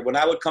earlier, when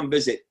I would come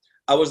visit,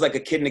 I was like a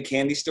kid in a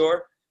candy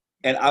store,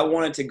 and I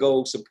wanted to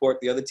go support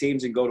the other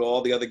teams and go to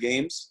all the other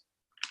games.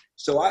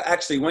 So I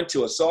actually went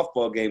to a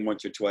softball game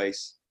once or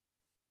twice,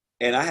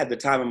 and I had the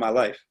time of my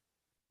life.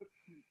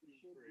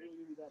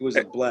 It was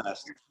a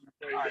blast.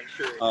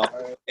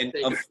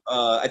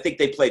 I think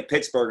they played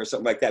Pittsburgh or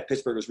something like that.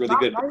 Pittsburgh was really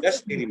good. But that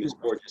stadium is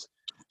gorgeous.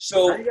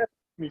 So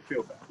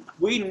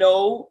we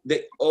know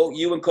that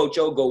you and Coach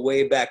O go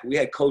way back. We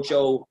had Coach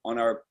O on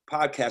our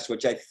podcast,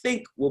 which I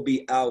think will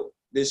be out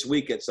this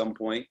week at some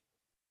point.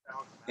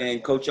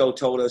 And Coach O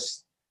told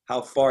us how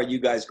far you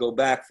guys go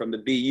back from the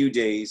BU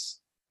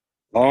days.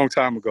 Long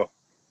time ago.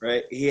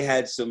 Right? He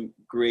had some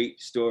great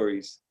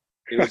stories.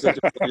 It was such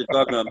a pleasure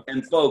talking to him.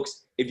 And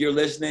folks, if you're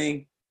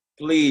listening,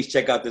 please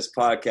check out this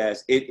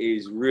podcast. It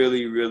is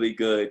really, really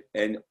good.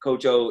 And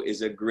Coach O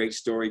is a great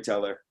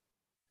storyteller,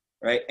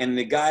 right? And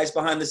the guys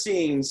behind the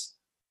scenes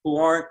who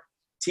aren't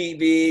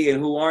TV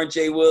and who aren't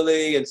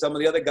JWILLY and some of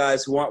the other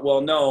guys who aren't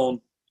well known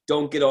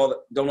don't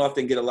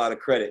often get a lot of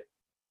credit.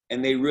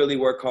 And they really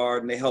work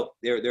hard and they help.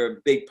 They're a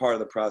big part of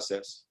the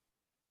process.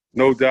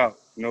 No doubt,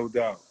 no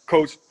doubt.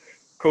 Coach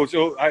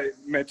O,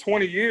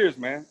 20 years,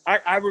 man.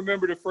 I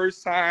remember the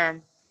first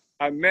time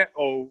I met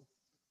O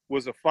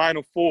was a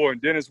Final Four,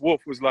 and Dennis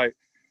Wolf was like,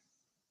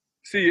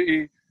 "See you,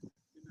 E."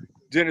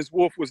 Dennis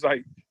Wolf was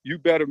like, "You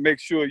better make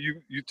sure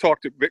you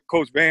talk to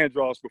Coach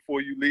Vandross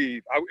before you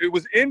leave." It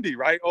was Indy,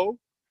 right, O?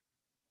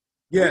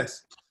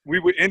 Yes. We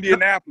were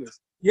Indianapolis.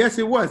 Yes,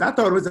 it was. I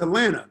thought it was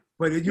Atlanta,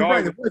 but you're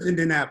right, it was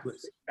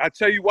Indianapolis. I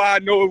tell you why I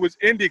know it was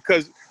Indy,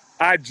 because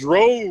I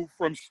drove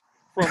from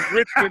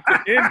Richmond to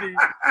Indy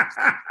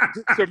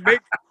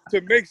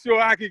to make sure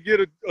I could get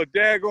a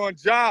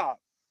daggone job.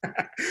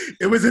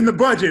 It was in the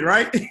budget,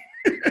 right?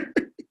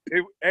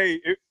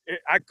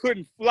 I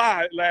couldn't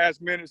fly at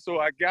last minute, so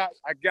I got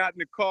in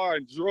the car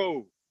and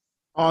drove.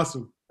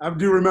 Awesome. I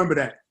do remember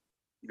that.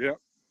 Yeah.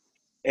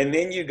 And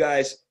then you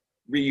guys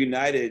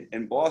reunited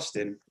in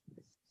Boston,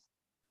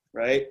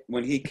 right?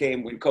 When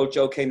Coach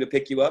O came to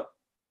pick you up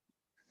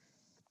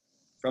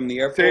from the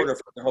airport or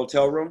from the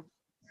hotel room?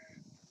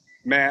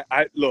 Man,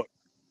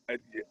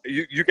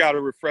 you got to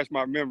refresh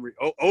my memory.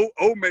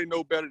 O may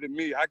know better than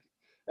me.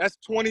 That's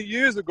 20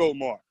 years ago,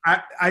 Mark.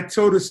 I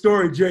told a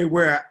story, Jay,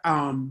 where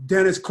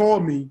Dennis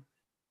called me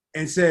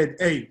and said,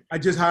 hey, I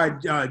just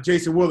hired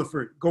Jason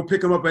Williford. Go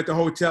pick him up at the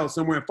hotel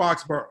somewhere in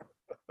Foxborough,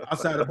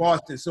 outside of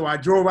Boston. So I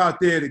drove out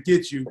there to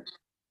get you.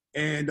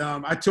 And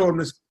I told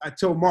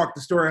Mark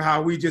the story of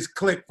how we just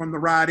clicked from the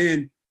ride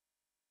in,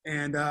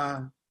 and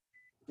the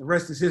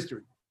rest is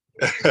history.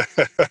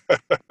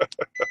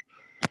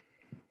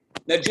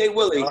 Now, Jay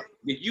Willie,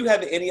 did you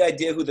have any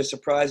idea who the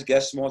surprise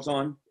guest was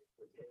on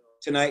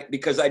tonight?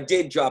 Because I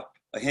did drop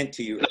a hint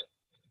to you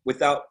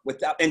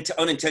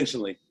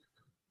unintentionally.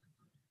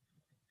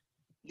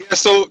 Yeah.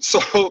 So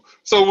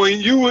when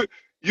you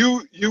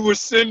were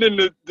sending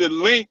the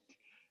link,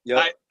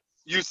 Yep.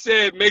 You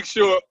said make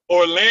sure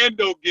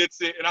Orlando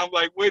gets it, and I'm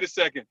like, wait a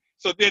second.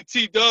 So then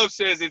T-Dub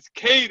says it's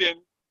Kadin,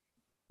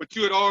 but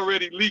you had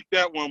already leaked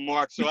that one,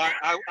 Mark. So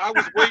I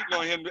was waiting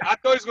on him. I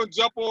thought he was going to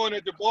jump on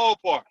at the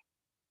ballpark.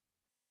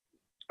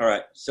 All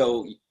right.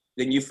 So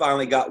then you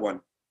finally got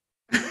one.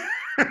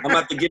 I'm going to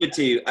have to give it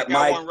to you at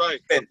my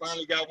expense. I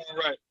finally got one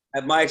right.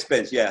 At my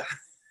expense, yeah.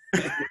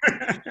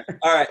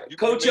 All right.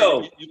 Coach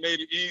O. You made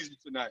it easy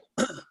tonight.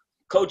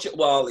 Coach,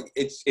 well,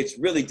 it's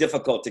really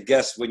difficult to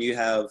guess when you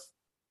have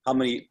how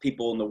many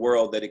people in the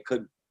world that it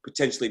could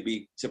potentially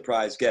be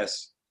surprise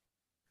guests.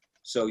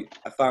 So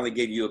I finally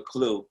gave you a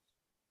clue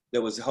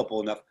that was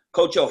helpful enough.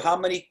 Coach O,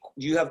 do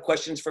you have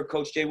questions for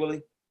Coach Jay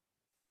Willie?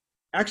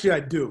 Actually, I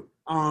do.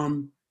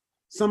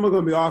 Some are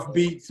going to be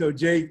offbeat, so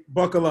Jay,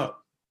 buckle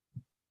up.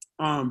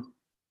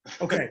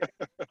 Okay.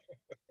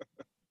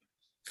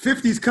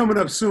 50's coming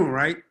up soon,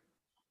 right?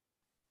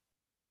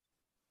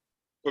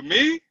 For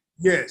me?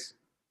 Yes.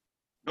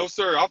 No,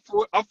 sir.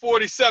 I'm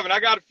 47. I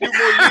got a few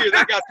more years.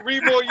 I got 3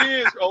 more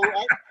years. Oh,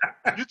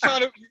 you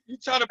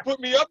trying to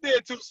put me up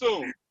there too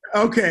soon?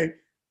 Okay.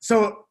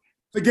 So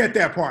forget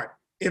that part.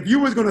 If you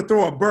was going to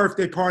throw a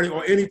birthday party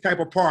or any type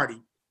of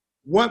party,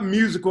 what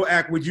musical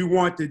act would you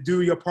want to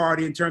do your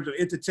party in terms of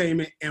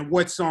entertainment, and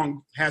what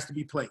song has to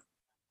be played?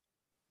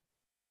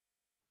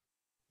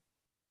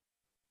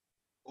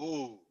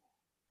 Ooh,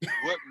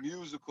 what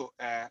musical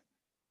act?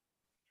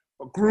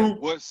 A group?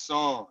 What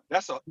song?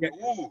 That's a yeah.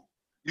 Ooh.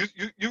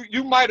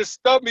 You might have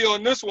stubbed me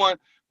on this one,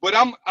 but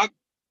I'm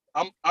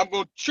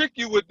gonna trick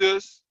you with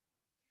this.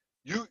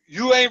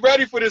 You ain't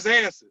ready for this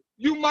answer.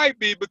 You might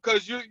be,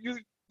 because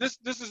this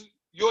is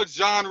your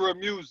genre of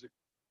music.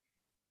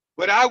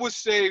 But I would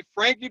say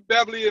Frankie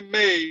Beverly and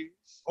Mays.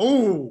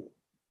 Oh,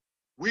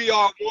 We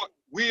Are One.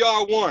 We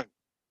Are One.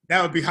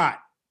 That would be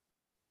hot.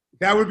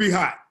 That would be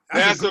hot.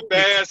 That's a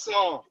bad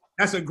song.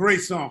 That's a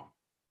great song.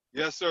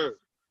 Yes, sir.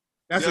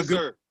 That's yes, a good.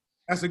 Sir.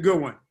 That's a good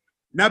one.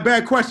 Not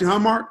bad question, huh,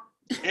 Mark?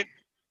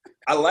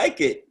 I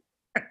like it.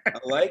 I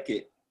like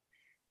it.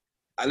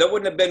 That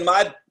would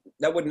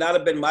not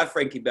have been my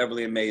Frankie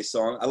Beverly and Mays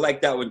song. I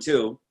like that one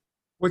too.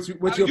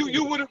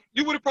 You would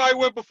have probably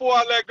went before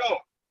I let go.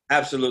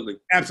 Absolutely.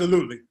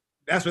 Absolutely.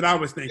 That's what I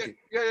was thinking.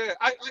 Yeah.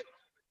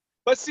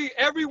 But see,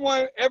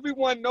 everyone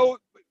knows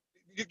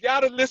you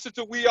gotta listen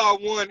to We Are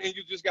One, and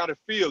you just gotta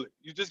feel it.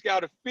 You just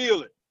gotta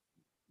feel it.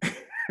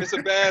 It's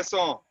a bad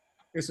song.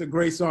 It's a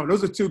great song.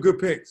 Those are 2 good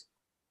picks.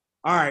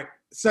 All right.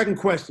 Second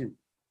question.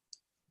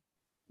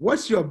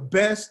 What's your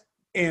best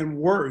and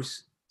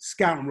worst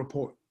scouting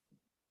report?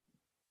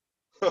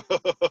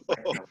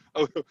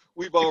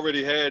 We've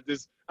already had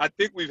this. I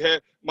think we've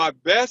had my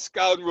best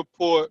scouting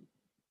report.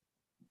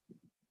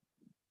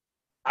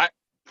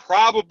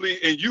 Probably,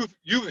 and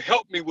you've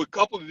helped me with a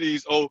couple of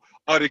these,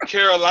 are the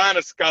Carolina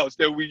scouts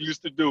that we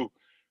used to do,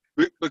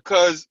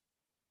 because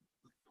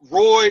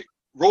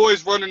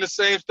Roy's running the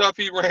same stuff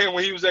he ran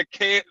when he was at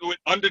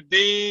under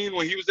Dean,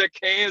 when he was at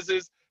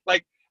Kansas.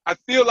 Like, I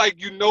feel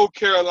like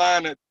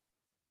Carolina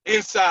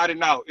inside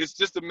and out. It's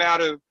just a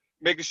matter of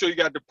making sure you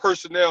got the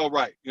personnel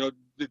right, the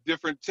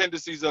different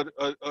tendencies of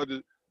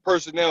the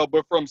personnel.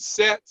 But from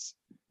sets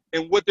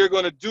and what they're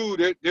going to do,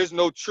 there's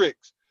no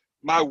tricks.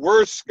 My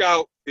worst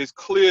scout is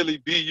clearly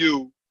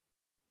BU,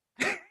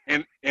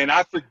 and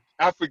I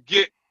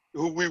forget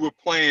who we were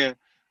playing,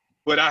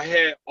 but I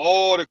had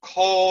all the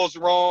calls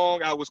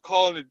wrong. I was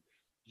calling it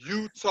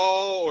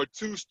Utah or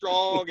Too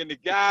Strong, and the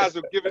guys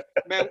were giving,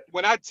 man,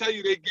 when I tell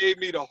you they gave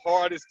me the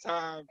hardest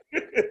time,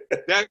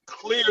 that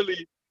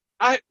clearly,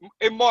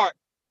 and Mark,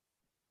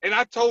 and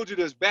I told you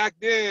this, back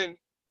then,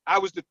 I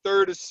was the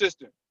 3rd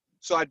assistant,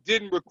 so I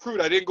didn't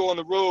recruit, I didn't go on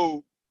the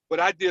road,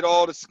 but I did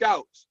all the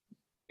scouts,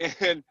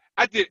 and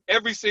I did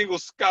every single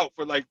scout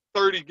for like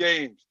 30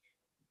 games.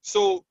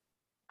 So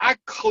I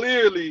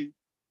clearly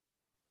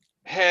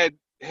had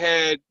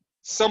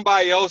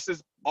somebody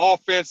else's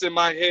offense in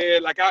my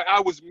head. Like I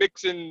was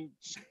mixing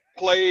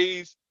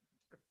plays,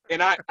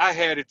 and I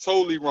had it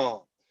totally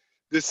wrong.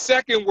 The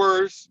second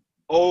worst,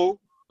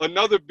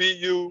 another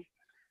BU,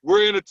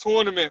 we're in a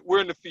tournament.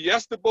 We're in the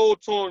Fiesta Bowl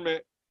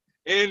tournament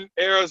in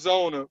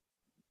Arizona,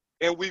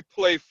 and we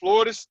play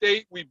Florida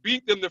State. We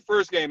beat them the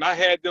first game. I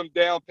had them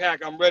down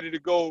pack. I'm ready to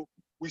go.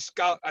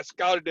 I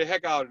scouted the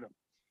heck out of them.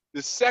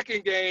 The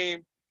second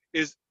game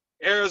is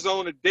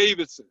Arizona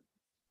Davidson.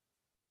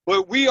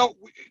 But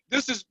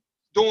this is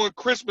during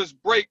Christmas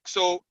break,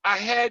 so I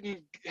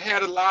hadn't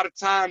had a lot of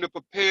time to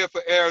prepare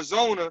for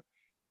Arizona.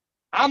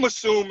 I'm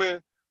assuming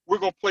we're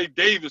going to play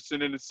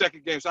Davidson in the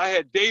second game. So I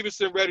had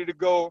Davidson ready to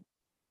go.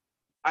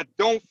 I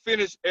don't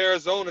finish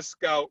Arizona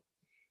scout,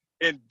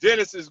 and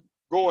Dennis is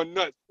going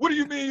nuts. What do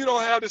you mean you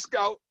don't have the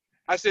scout?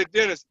 I said,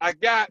 Dennis, I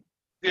got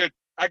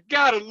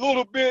a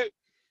little bit,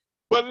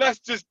 but let's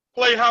just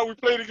play how we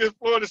played against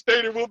Florida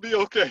State and we'll be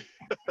okay.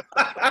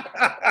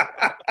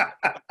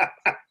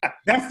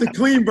 That's the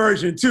clean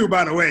version too,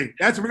 by the way.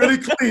 That's really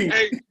clean.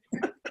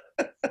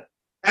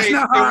 That's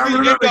not how I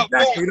remember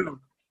exactly.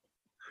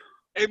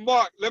 Hey,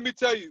 Mark, let me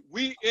tell you,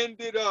 we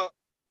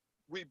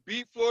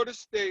beat Florida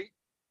State,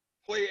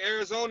 play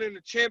Arizona in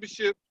the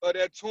championship of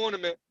that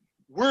tournament.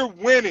 We're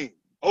winning.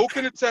 O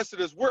can attest to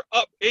this. We're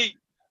up 8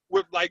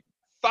 with like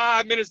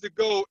 5 minutes to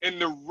go, and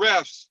the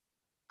refs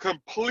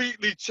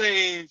completely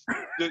changed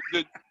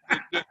the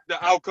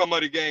outcome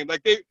of the game.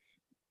 Like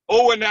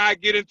O and I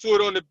get into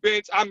it on the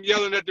bench. I'm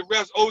yelling at the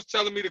refs. O's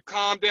telling me to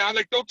calm down. I'm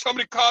like, don't tell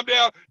me to calm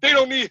down. They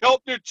don't need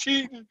help. They're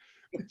cheating.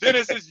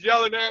 Dennis is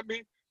yelling at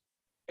me,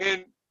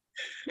 and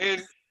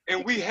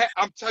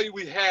I'm telling you,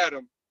 we had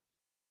them,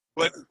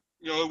 but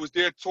it was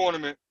their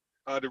tournament.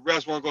 The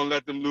refs weren't going to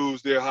let them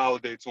lose their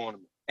holiday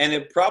tournament. And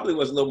it probably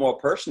was a little more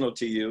personal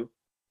to you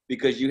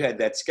because you had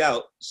that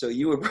scout, so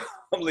you were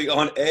probably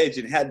on edge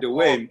and had to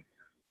win.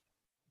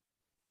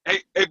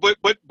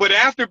 But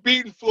after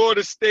beating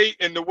Florida State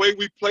and the way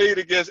we played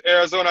against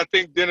Arizona, I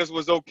think Dennis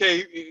was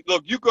okay.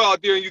 Look, you go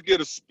out there and you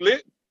get a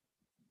split.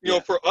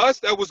 For us,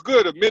 that was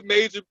good. A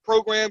mid-major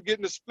program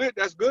getting a split,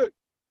 that's good.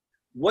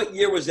 What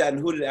year was that,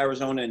 and who did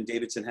Arizona and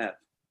Davidson have?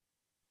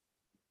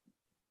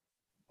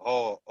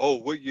 Oh,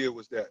 what year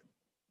was that?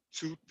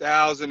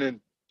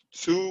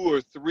 2002 or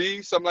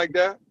 3, something like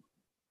that?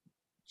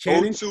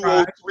 Channing 02,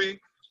 Frye, 03.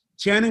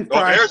 Channing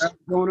Frye,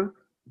 Arizona,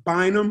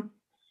 Bynum,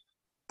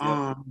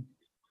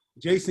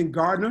 Jason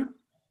Gardner.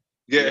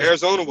 Yeah,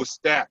 Arizona was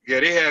stacked. Yeah,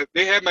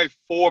 they had maybe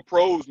 4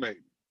 pros, maybe.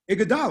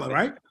 Iguodala,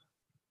 right?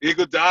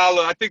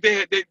 Iguodala. I think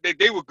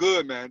they were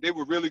good, man. They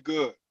were really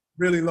good.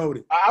 Really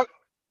loaded.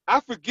 I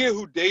forget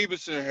who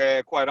Davidson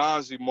had, quite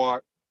honestly,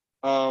 Mark.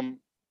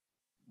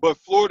 But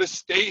Florida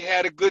State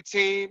had a good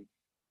team.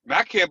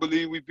 I can't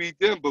believe we beat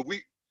them, but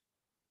we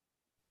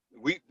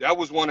that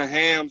was one of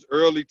Ham's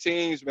early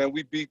teams, man.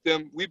 We beat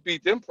them. We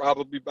beat them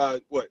probably by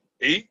what,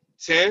 8,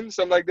 10,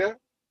 something like that.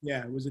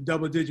 Yeah, it was a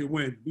double-digit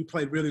win. We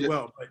played really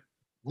well. But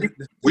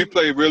we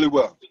played really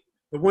well.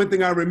 The one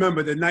thing I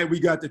remember the night we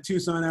got to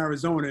Tucson,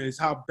 Arizona, is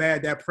how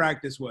bad that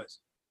practice was.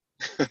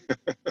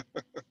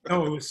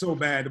 Oh, it was so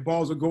bad. The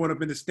balls were going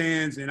up in the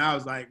stands, and I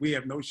was like, we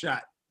have no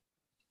shot.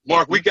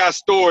 Mark, we got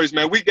stories,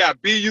 man. We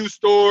got BU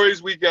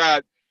stories. We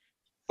got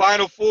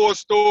Final Four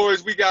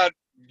stories. We got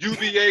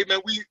UVA,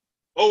 man.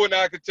 O and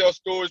I could tell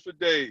stories for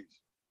days.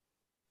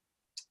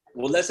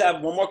 Well, let's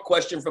have one more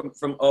question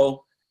from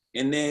O,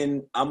 and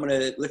then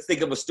let's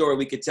think of a story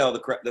we could tell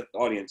the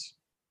audience.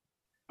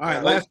 All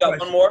right, last question.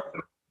 One more.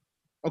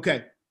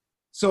 Okay,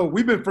 so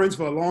we've been friends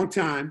for a long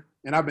time,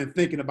 and I've been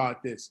thinking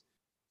about this.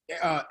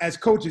 As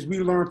coaches, we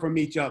learn from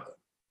each other.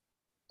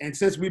 And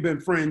since we've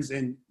been friends,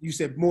 and you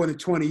said more than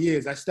 20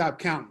 years, I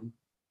stopped counting.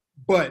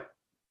 But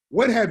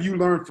what have you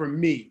learned from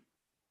me?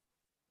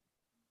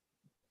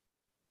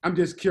 I'm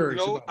just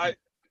curious.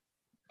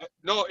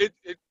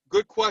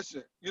 Good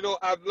question.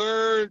 I've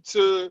learned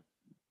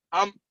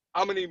I'm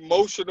an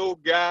emotional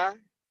guy.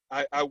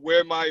 I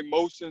wear my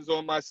emotions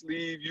on my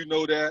sleeve. You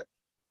know that.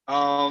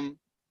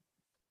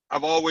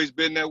 I've always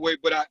been that way.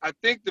 But I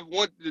think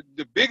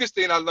the biggest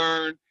thing I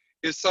learned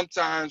is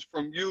sometimes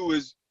from you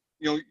is,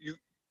 you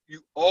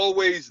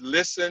always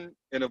listen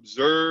and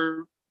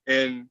observe,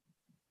 and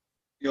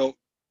you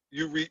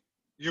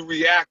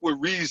react with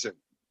reason,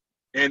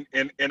 and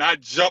I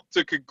jump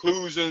to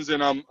conclusions,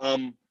 and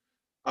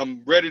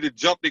I'm ready to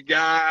jump to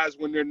guys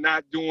when they're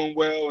not doing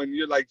well, and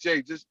you're like,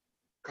 Jay, just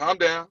calm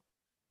down,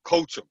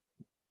 coach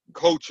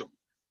them,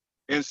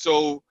 and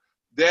so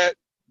that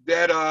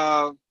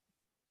I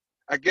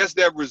guess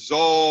that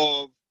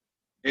resolve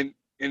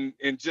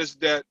and just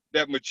that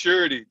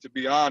maturity, to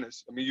be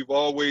honest. I mean, you've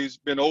always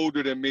been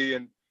older than me,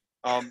 and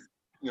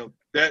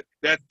that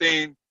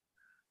thing,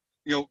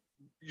 you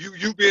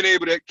being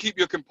able to keep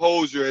your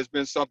composure has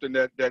been something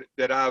that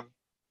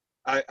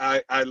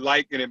I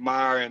like and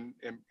admire, and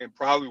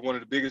probably one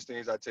of the biggest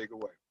things I take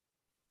away.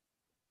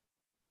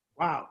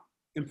 Wow,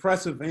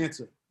 impressive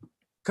answer.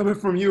 Coming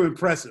from you,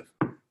 impressive.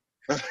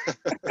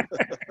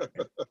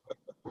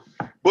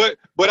 But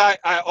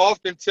I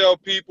often tell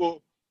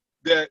people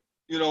that,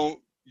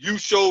 you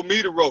showed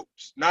me the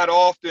ropes. Not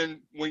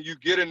often when you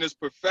get in this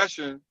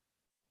profession,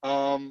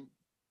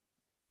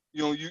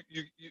 you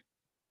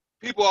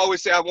people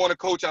always say, I want to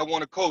coach.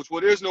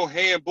 Well, there's no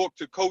handbook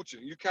to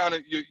coaching.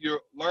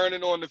 You're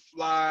learning on the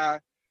fly.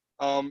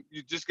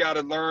 You just got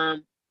to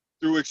learn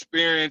through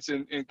experience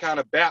and kind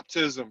of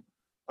baptism.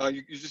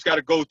 You just got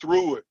to go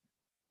through it.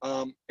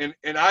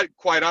 And I,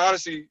 quite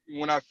honestly,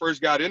 when I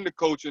first got into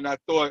coaching, I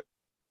thought,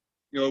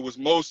 it was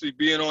mostly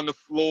being on the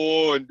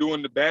floor and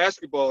doing the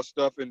basketball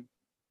stuff. And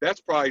that's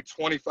probably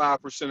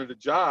 25% of the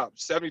job.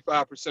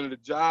 75% of the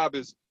job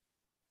is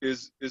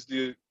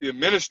the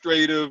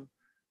administrative,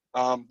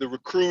 the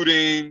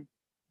recruiting,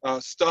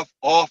 stuff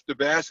off the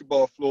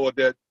basketball floor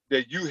that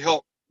you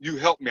help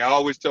me. I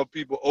always tell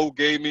people,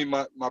 gave me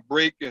my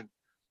break and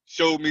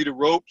showed me the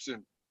ropes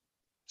and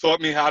taught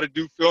me how to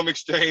do film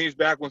exchange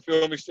back when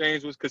film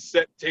exchange was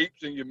cassette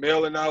tapes and you're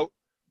mailing out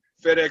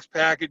FedEx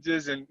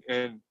packages and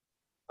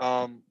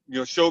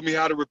showed me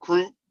how to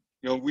recruit.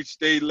 We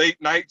stayed late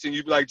nights and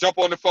you'd be like, jump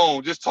on the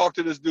phone, just talk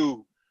to this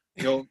dude.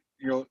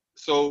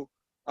 So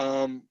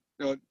those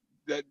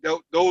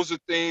are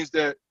things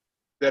that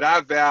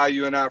I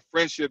value in our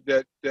friendship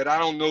that I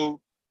don't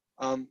know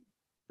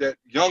that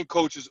young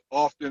coaches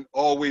often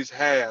always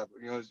have.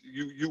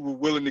 You were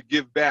willing to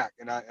give back,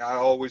 and I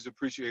always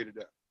appreciated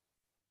that.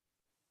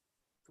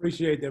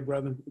 Appreciate that,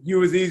 brother. You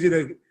was easy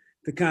to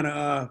kind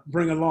of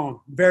bring along.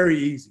 Very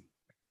easy.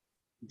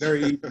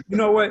 Very easy. You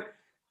know what?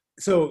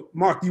 So,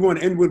 Mark, you want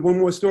to end with one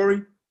more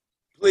story?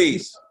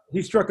 Please.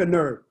 He struck a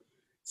nerve.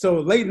 So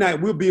late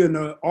night, we'll be in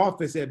the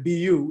office at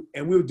BU,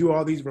 and we'll do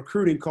all these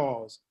recruiting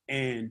calls.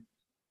 And,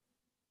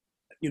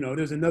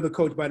 there's another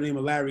coach by the name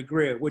of Larry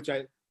Greer, which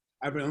I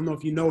don't know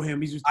if you know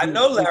him. I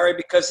know Larry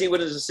because he was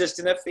his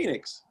assistant at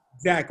Phoenix.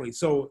 Exactly.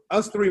 So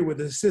us three were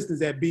the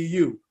assistants at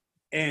BU,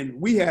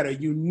 and we had a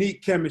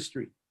unique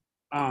chemistry.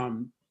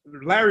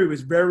 Larry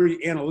was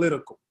very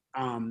analytical,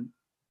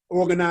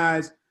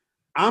 organized.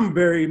 I'm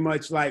very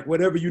much like,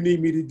 whatever you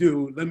need me to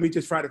do, let me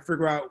just try to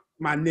figure out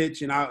my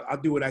niche, and I'll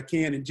do what I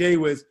can. And Jay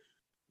was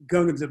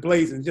guns and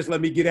blazing, just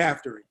let me get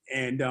after it.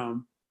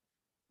 And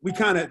we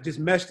kind of just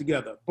meshed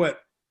together. But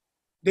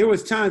there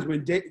was times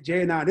when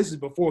Jay and I, this is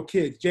before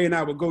kids, Jay and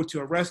I would go to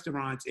a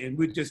restaurant and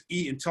we'd just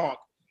eat and talk.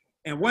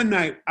 And one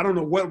night, I don't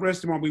know what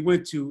restaurant we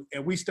went to,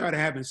 and we started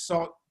having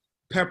salt,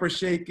 pepper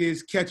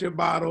shakers, ketchup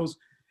bottles,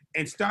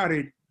 and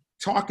started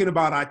talking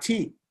about our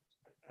team.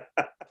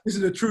 This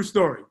is a true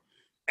story.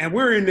 And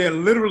we're in there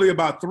literally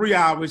about 3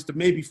 hours to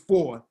maybe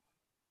 4.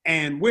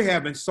 And we're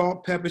having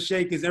salt, pepper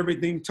shakers,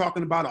 everything,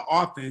 talking about an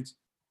offense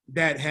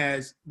that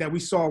we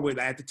saw with,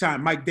 at the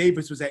time, Mike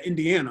Davis was at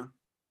Indiana.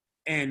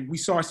 And we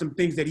saw some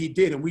things that he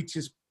did, and we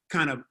just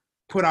kind of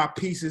put our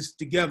pieces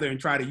together and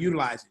try to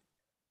utilize it.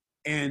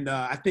 And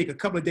I think a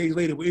couple of days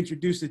later, we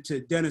introduced it to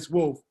Dennis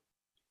Wolf.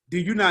 Do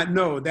you not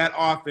know that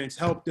offense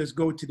helped us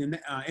go to the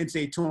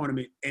NCAA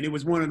tournament? And it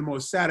was one of the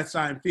most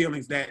satisfying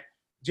feelings that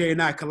Jay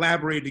and I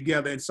collaborated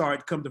together and saw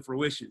it come to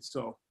fruition.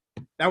 So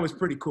that was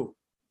pretty cool.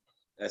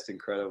 That's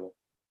incredible.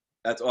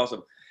 That's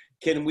awesome.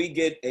 Can we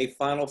get a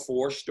Final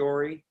Four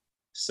story?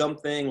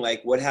 Something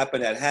like what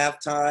happened at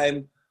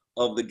halftime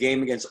of the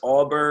game against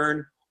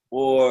Auburn,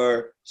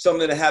 or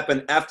something that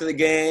happened after the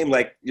game,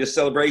 like your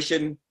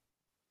celebration?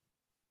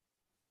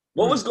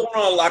 What was going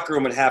on in the locker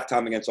room at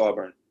halftime against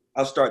Auburn?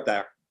 I'll start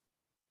there.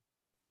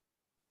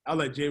 I'll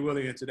let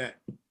JWILLY answer that.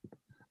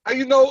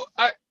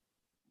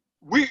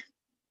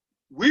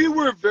 We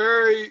were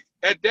very,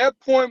 at that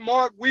point,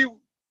 Mark, we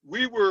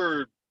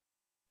were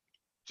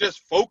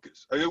just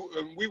focused.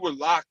 We were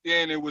locked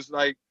in. It was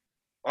like,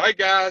 all right,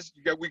 guys,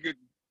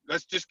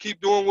 let's just keep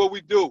doing what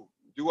we do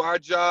our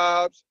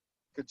jobs,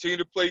 continue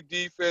to play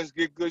defense,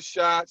 get good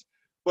shots.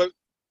 But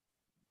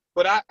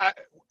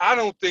I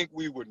don't think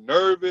we were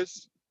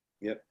nervous.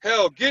 Yep.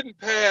 Hell, getting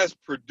past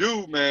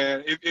Purdue,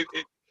 man,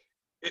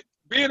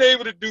 being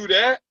able to do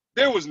that,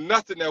 there was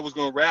nothing that was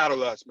going to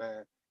rattle us,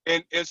 man.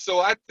 And so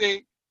I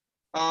think,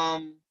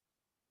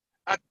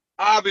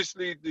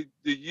 obviously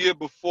the year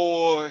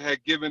before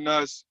had given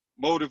us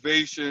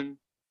motivation,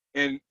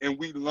 and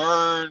we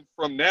learned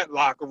from that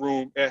locker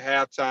room at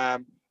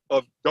halftime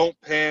of don't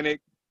panic,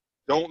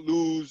 don't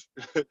lose,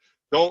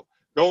 don't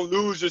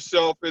lose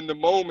yourself in the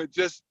moment.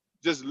 Just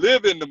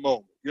live in the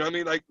moment. You know what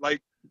I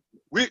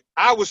mean?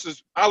 I was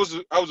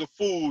a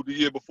fool the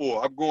year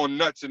before. I'm going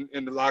nuts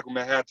in the locker room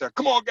at halftime.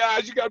 Come on,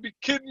 guys, you gotta be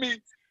kidding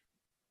me.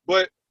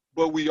 But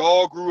we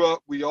all grew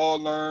up, we all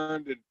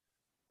learned, and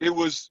it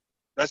was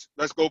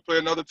let's go play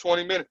another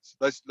 20 minutes.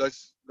 Let's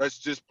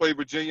just play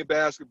Virginia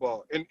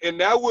basketball.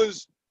 And that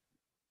was,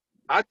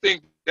 I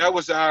think that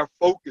was our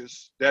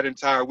focus that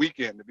entire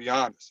weekend, to be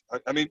honest.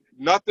 I mean,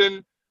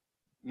 nothing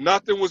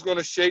was going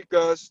to shake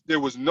us. There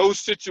was no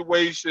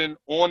situation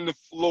on the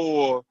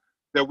floor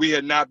that we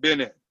had not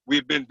been in. We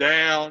had been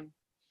down.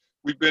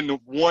 We've been the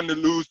one to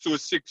lose to a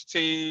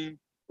 16.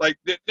 Like,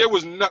 there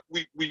was not,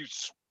 we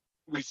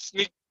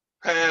sneaked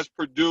past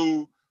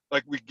Purdue.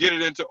 Like, we get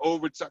it into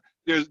overtime.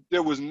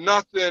 There was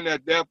nothing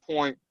at that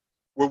point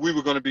where we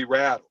were going to be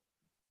rattled.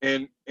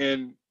 And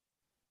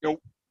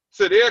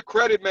to their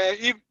credit, man,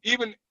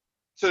 even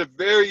to the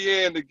very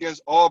end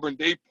against Auburn,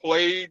 they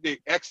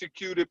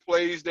executed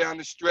plays down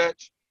the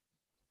stretch.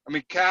 I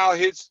mean, Cal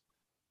hits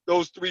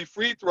those 3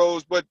 free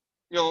throws, but,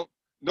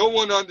 no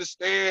one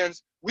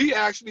understands. We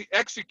actually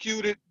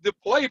executed the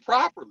play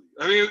properly.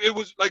 I mean, it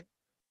was like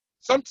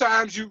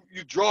sometimes you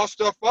draw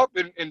stuff up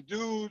and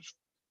dudes,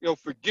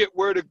 forget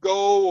where to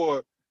go,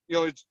 or,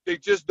 they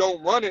just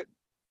don't run it.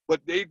 But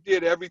they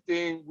did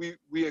everything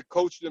we had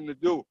coached them to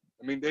do.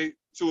 I mean, they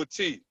to a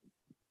T.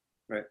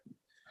 Right.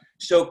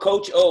 So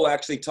Coach O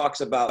actually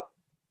talks about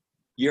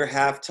your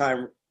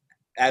halftime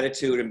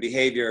attitude and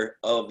behavior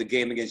of the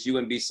game against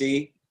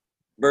UMBC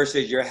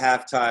versus your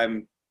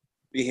halftime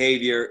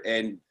behavior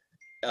and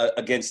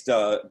against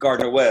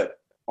Gardner-Webb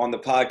on the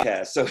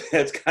podcast. So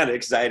that's kind of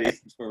exciting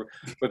for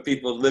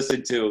people to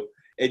listen to.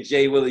 And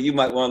Jay Willie, you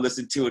might want to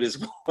listen to it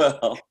as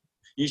well.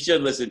 You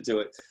should listen to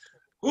it.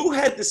 Who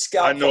had the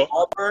scout for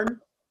Auburn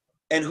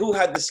and who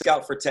had the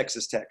scout for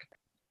Texas Tech?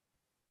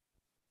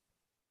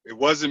 It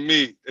wasn't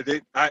me.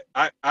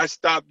 I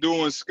stopped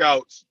doing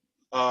scouts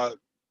the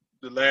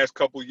last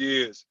couple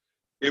years.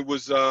 It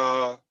was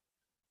Sodi,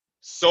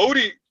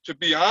 to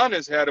be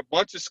honest, had a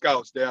bunch of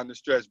scouts down the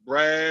stretch.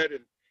 Brad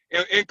and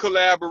in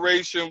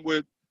collaboration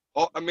with,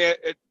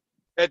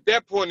 at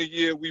that point of the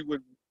year,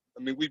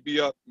 we'd be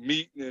up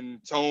meeting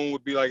and Tone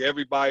would be like,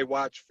 everybody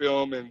watch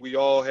film and we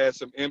all had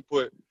some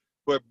input.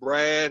 But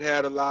Brad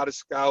had a lot of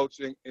scouts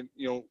in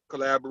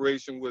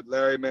collaboration with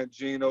Larry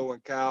Mangino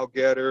and Kyle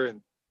Getter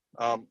and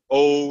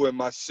O and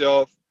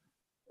myself.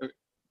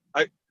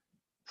 I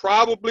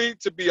probably,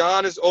 to be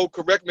honest,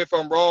 correct me if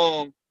I'm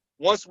wrong,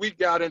 once we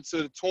got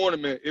into the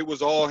tournament, it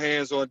was all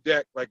hands on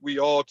deck. Like we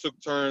all took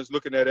turns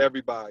looking at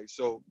everybody.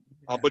 So,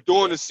 but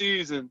during the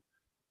season,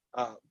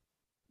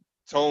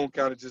 Tone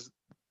kind of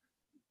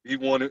he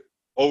wanted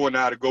O and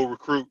I to go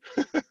recruit.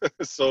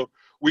 So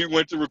we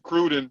went to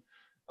recruiting.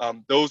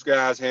 Those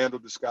guys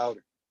handled the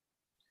scouting.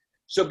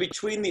 So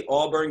between the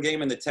Auburn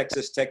game and the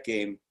Texas Tech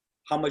game,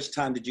 how much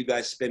time did you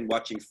guys spend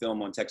watching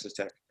film on Texas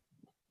Tech?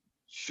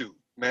 Shoot,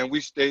 man, we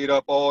stayed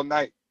up all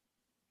night,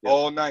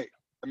 all night.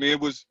 I mean, it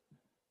was,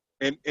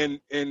 and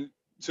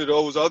to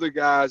those other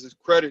guys'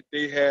 credit,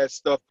 they had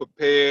stuff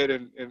prepared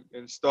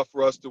and stuff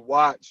for us to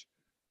watch.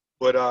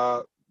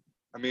 But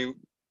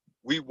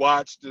we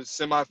watched their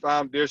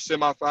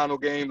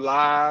semifinal game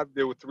live.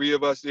 There were 3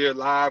 of us there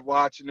live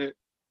watching it.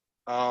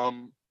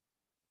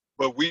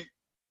 But we'd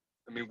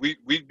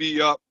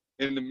be up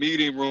in the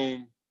meeting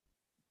room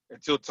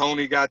until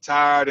Tony got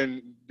tired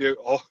and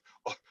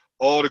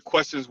all the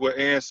questions were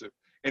answered.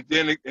 And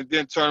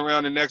then turn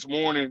around the next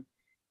morning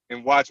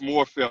and watch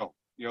more film,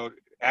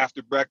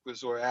 after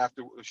breakfast or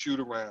after a shoot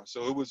around.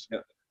 So it was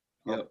it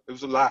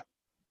was a lot.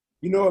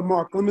 You know what,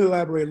 Mark, let me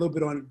elaborate a little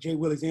bit on Jay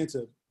Willie's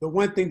answer. The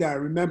one thing that I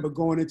remember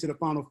going into the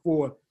Final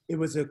Four, it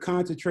was a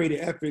concentrated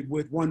effort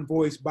with one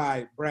voice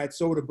by Brad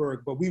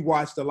Soderberg, but we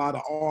watched a lot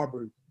of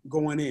Auburn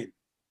going in,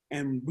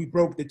 and we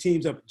broke the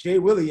teams up. Jay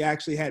Willie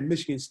actually had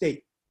Michigan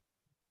State,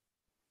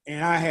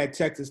 and I had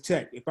Texas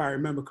Tech, if I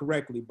remember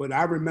correctly. But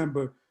I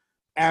remember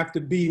after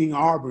beating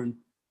Auburn,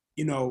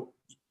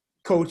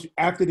 Coach,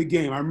 after the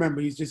game, I remember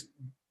he's just,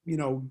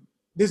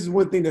 this is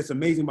one thing that's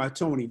amazing about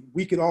Tony.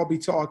 We could all be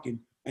talking,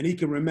 and he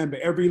can remember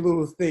every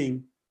little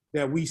thing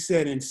that we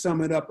said and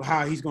sum it up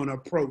how he's going to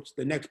approach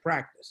the next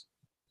practice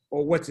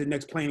or what's the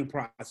next planning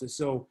process.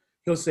 So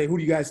he'll say, who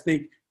do you guys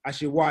think I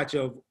should watch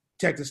of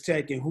Texas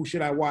Tech and who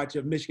should I watch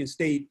of Michigan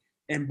State?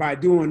 And by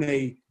doing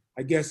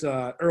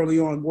early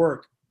on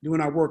work, doing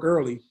our work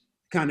early,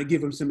 kind of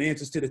give him some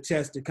answers to the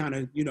test to kind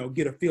of,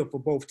 get a feel for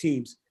both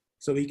teams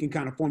so he can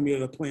kind of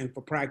formulate a plan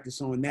for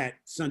practice on that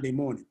Sunday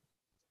morning.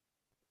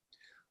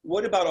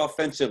 What about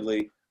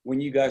offensively when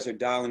you guys are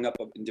dialing up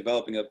and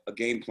developing a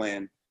game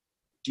plan?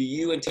 Do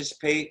you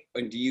anticipate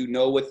and do you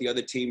know what the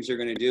other teams are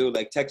going to do?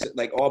 Like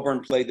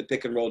Auburn played the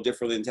pick and roll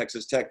differently than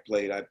Texas Tech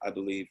played, I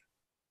believe.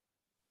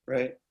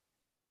 Right?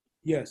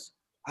 Yes.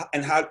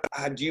 And how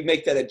do you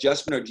make that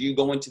adjustment, or do you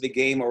go into the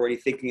game already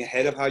thinking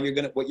ahead of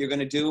what you're going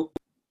to do,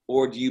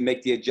 or do you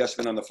make the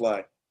adjustment on the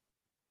fly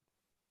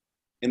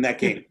in that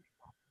game?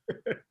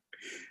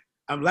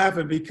 I'm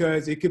laughing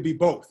because it could be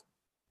both.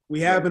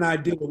 We have an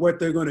idea of what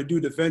they're going to do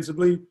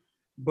defensively,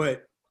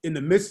 but in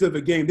the midst of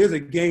a game, there's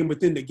a game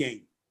within the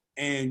game.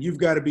 And you've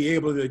got to be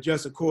able to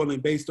adjust accordingly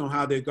based on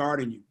how they're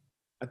guarding you.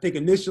 I think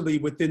initially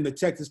within the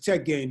Texas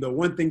Tech game, the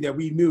one thing that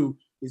we knew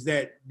is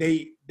that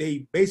they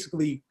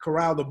basically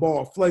corralled the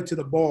ball, fled to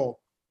the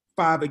ball,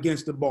 5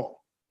 against the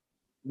ball,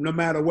 no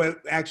matter what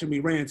action we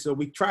ran. So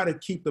we try to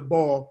keep the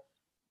ball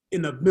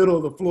in the middle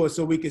of the floor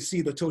so we could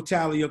see the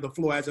totality of the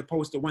floor as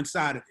opposed to one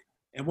side of it.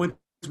 And once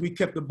we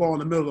kept the ball in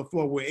the middle of the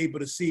floor, we're able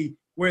to see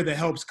where the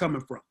help's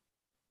coming from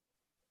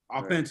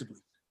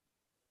offensively.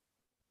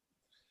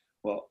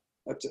 Well,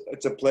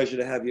 it's a pleasure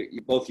to have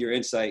both your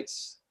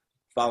insights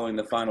following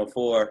the Final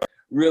Four.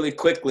 Really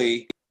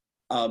quickly,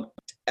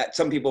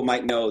 some people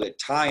might know that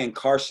Ty and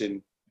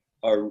Carson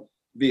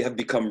have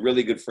become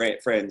really good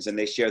friends, and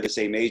they share the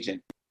same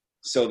agent.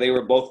 So they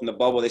were both in the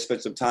bubble. They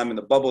spent some time in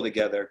the bubble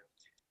together,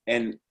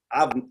 and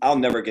I'll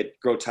never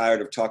grow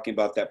tired of talking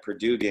about that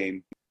Purdue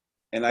game.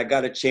 And I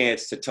got a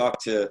chance to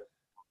talk to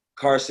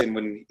Carson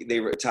when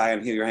Ty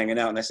and he were hanging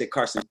out, and I said,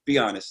 Carson, be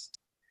honest.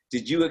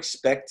 Did you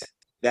expect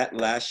that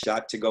last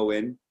shot to go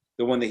in,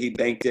 the one that he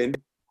banked in?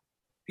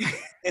 He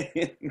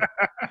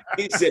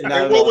said,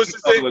 "No." What was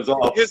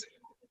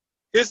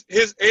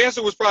his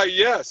answer was probably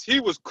yes. He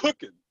was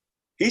cooking.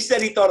 He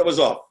said he thought it was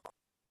off.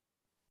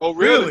 Oh,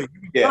 really?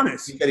 Yeah.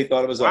 Honest? He said he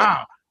thought it was off.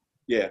 Wow.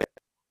 Yeah.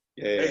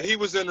 Yeah. And he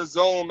was in the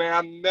zone, man.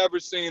 I've never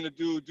seen a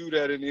dude do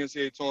that in the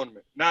NCAA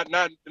tournament.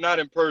 Not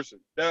in person.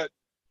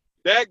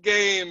 That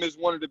game is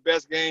one of the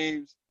best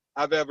games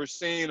I've ever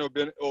seen or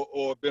been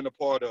a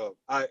part of.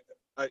 I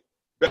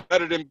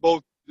better than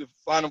both the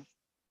final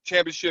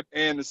championship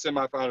and the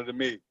semifinal to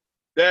me.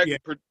 That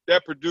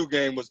Purdue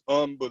game was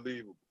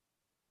unbelievable.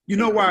 You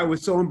know why it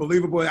was so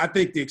unbelievable? I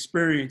think the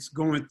experience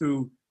going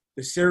through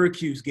the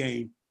Syracuse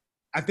game,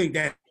 I think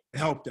that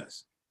helped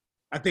us.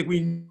 I think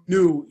we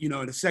knew,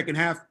 in the second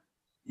half,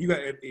 you got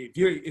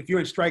if you're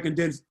in striking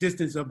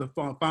distance of the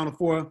Final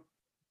Four,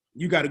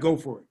 you got to go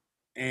for it.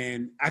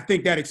 And I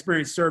think that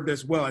experience served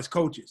us well as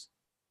coaches.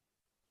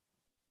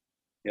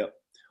 Yep.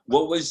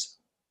 What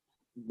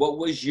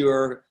was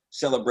your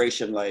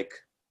celebration like,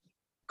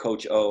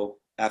 Coach O,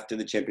 after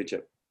the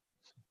championship?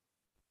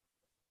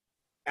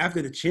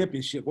 After the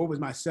championship, what was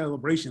my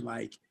celebration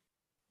like?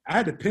 I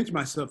had to pinch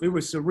myself. It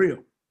was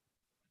surreal.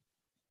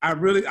 I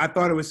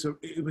thought it was so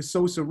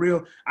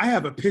surreal. I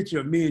have a picture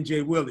of me and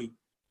JWILLY,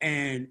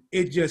 and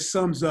it just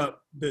sums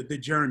up the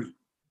journey.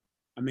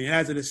 I mean,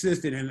 as an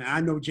assistant, and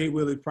I know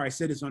JWILLY probably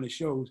said this on his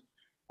shows,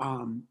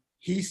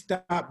 he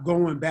stopped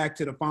going back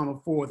to the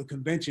Final Four, the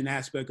convention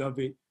aspect of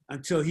it,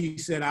 until he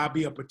said, I'll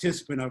be a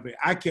participant of it.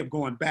 I kept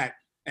going back,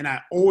 and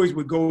I always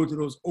would go to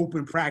those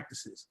open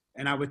practices,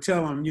 and I would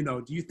tell him,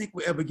 do you think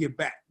we'll ever get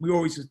back? We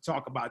always just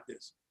talk about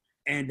this.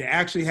 And to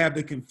actually have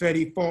the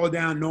confetti fall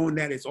down knowing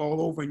that it's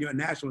all over and you're a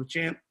national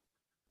champ,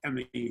 I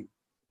mean,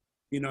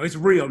 it's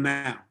real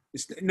now.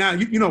 Now,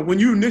 when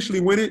you initially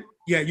win it,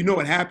 yeah,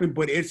 what happened,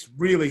 but it's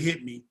really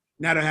hit me.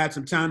 Now that I had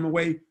some time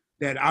away,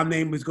 that our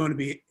name was going to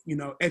be,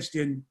 etched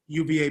in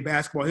UVA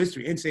basketball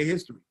history, NCAA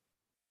history.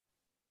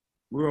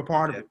 We were a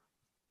part of it.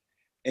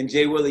 And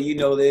JWILLY, you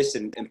know this,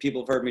 and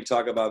people have heard me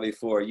talk about it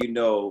before.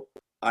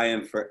 I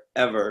am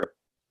forever,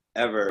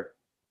 ever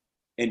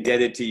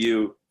indebted to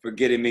you for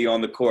getting me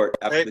on the court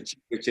after the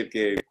championship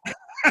game.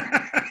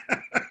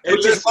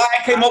 Which is why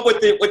I came up with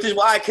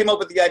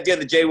the idea of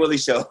the JWILLY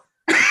show.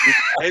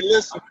 Hey,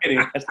 listen. I'm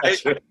kidding. That's not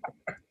true.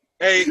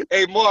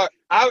 Hey, Mark.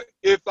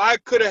 If I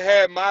could have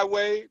had my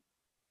way,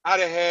 I'd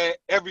have had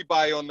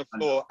everybody on the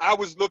floor. I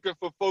was looking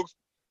for folks.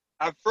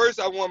 At first,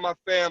 I wanted my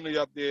family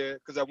up there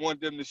because I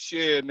wanted them to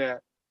share in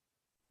that.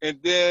 And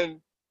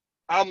then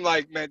I'm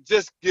like, man,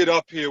 just get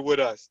up here with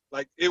us.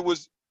 Like it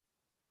was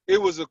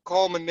a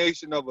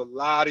culmination of a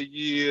lot of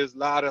years, a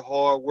lot of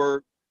hard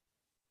work,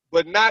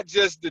 but not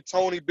just the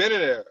Tony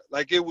Bennett era.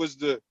 Like it was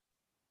the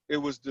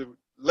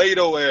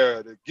Lato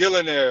era, the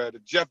Gillen era, the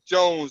Jeff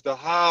Jones, the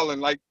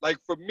Holland. Like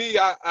for me,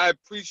 I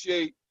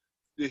appreciate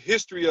the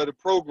history of the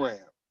program,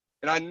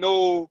 and I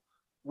know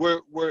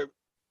where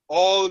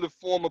all of the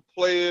former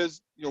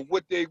players,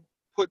 what they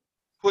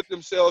put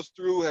themselves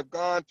through, have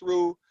gone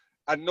through.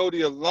 I know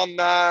the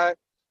alumni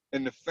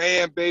and the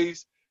fan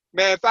base.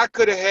 Man, if I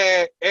could have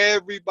had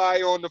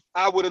everybody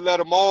I would have let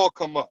them all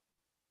come up.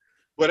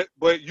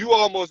 But you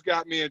almost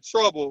got me in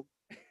trouble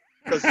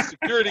because the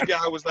security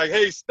guy was like,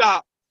 hey,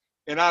 stop.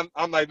 And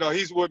I'm like, no,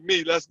 he's with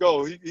me. Let's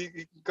go. He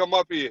can come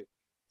up here.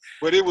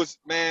 But it was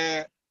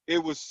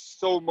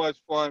so much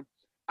fun.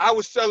 I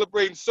was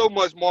celebrating so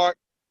much, Mark,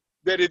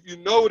 that if you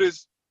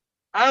notice,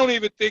 I don't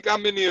even think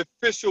I'm in the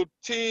official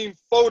team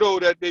photo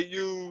that they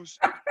use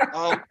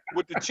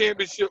with the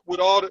championship,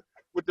 with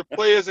the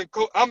players and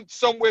coach. I'm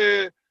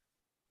somewhere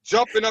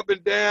jumping up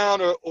and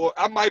down, or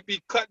I might be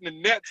cutting the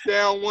nets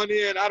down one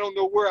end. I don't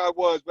know where I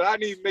was, but I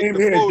didn't even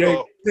make the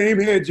photo.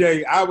 Same here,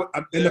 Jay. I'm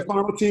in the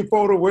final team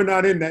photo. We're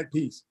not in that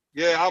piece.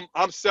 Yeah,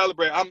 I'm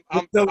celebrating.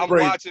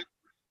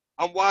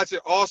 I'm watching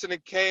Austin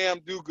and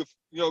Cam do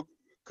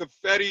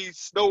confetti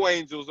snow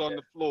angels on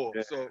the floor.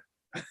 Yeah. So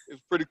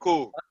it's pretty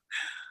cool.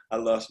 I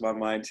lost my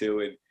mind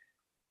too,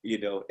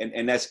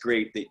 and that's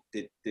great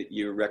that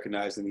you're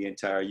recognizing the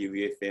entire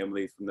UVA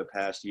family from the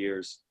past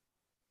years.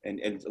 And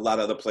a lot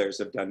of other players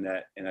have done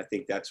that. And I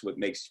think that's what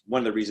makes one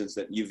of the reasons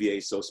that UVA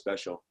is so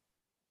special.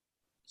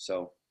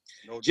 So,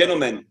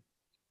 gentlemen,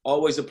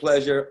 always a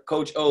pleasure.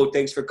 Coach O,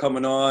 thanks for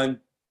coming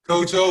on.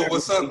 Coach O,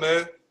 what's up,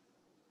 man?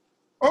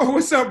 Oh,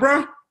 what's up,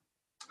 bro?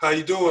 How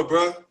you doing,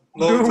 bro?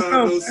 Long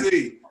time no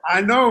see. I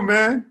know,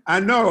 man.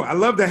 I know. I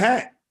love the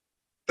hat.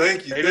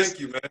 Thank you. Thank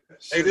you, man.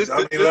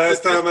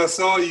 Last time I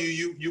saw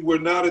you, you were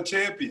not a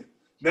champion.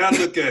 Now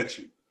look at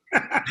you.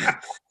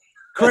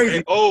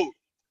 Crazy. Hey,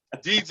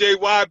 DJ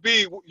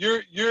YB,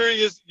 you're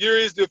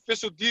the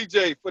official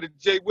DJ for the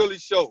JWILLY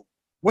show.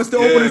 What's the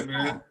opening?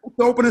 Man. What's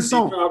the opening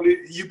song?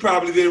 You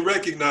probably didn't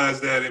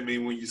recognize that in me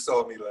when you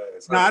saw me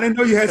last. No, I didn't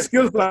know you had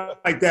skills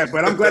like that,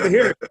 but I'm glad to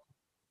hear it.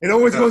 It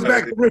always goes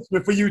back to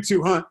Richmond for you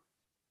too, huh?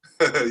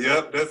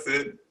 Yep, that's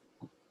it.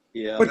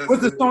 Yeah.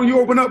 What's the song you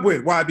open up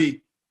with,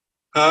 YB?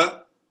 Huh?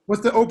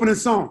 What's the opening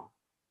song?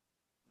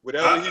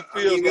 Whatever he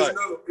feels like.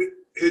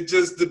 It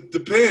just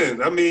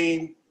depends. I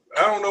mean,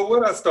 I don't know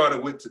what I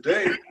started with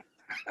today.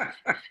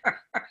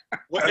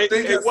 Well, hey,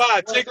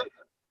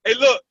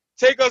 look,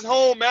 take us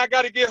home, man. I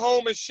got to get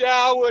home and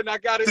shower, and I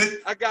got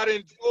to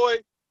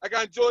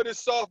enjoy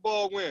this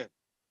softball win.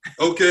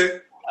 Okay.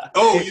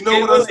 Oh, you know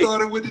what I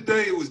started with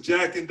today? It was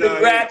Jack and Diane.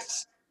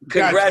 Congrats.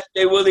 Congrats,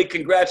 Jay Willie.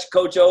 Congrats,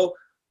 Coach O, for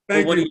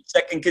Thank winning you. your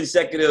second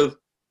consecutive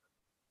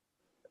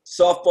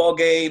softball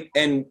game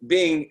and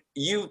being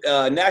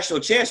national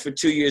champs for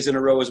 2 years in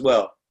a row as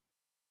well.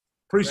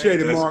 Appreciate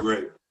it, That's Mark.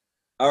 great.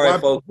 All right,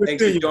 Well, folks. good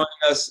Thanks for seeing you. joining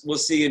us. We'll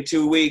see you in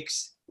 2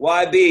 weeks.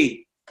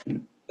 YB,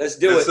 let's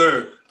do Yes, it.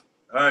 sir.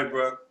 All right,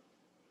 bro.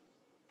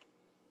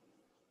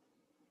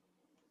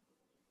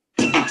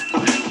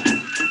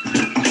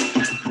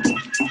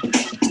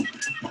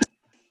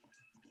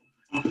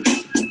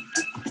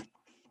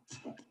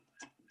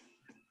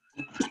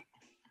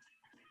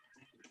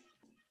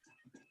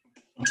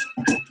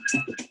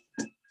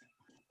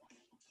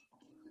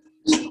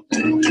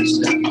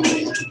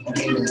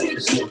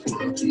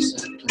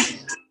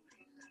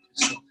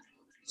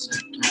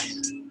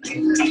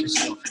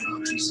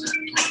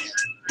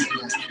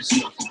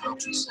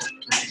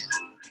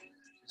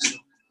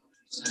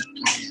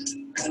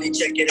 Honey,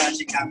 check it out,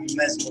 you got me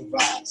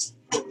mesmerized.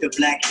 Put the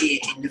black hair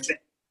in the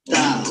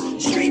style.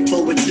 Street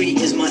poetry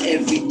is my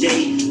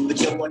everyday. But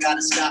yo, I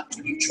gotta stop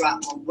when you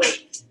drop my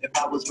weight. If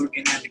I was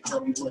working at the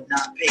club, you would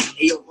not pay.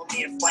 Hey yo, my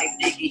man Fife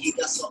Diggy, he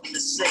got something to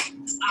say.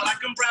 I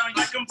like him brown,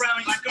 like him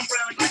brown, like him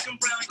brown, like him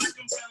brown, like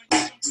him brown,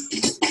 like him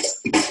brown.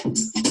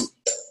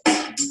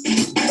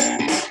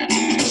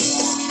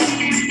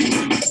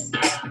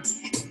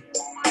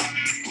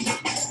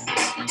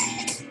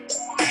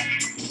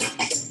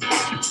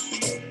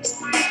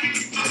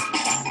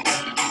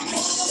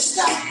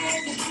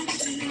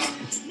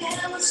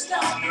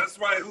 That's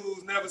right,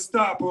 who's never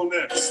stop on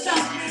that.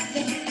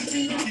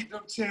 Keep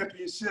them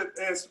championship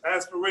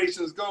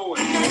aspirations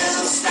going.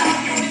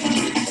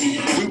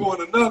 We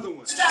want another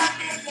one.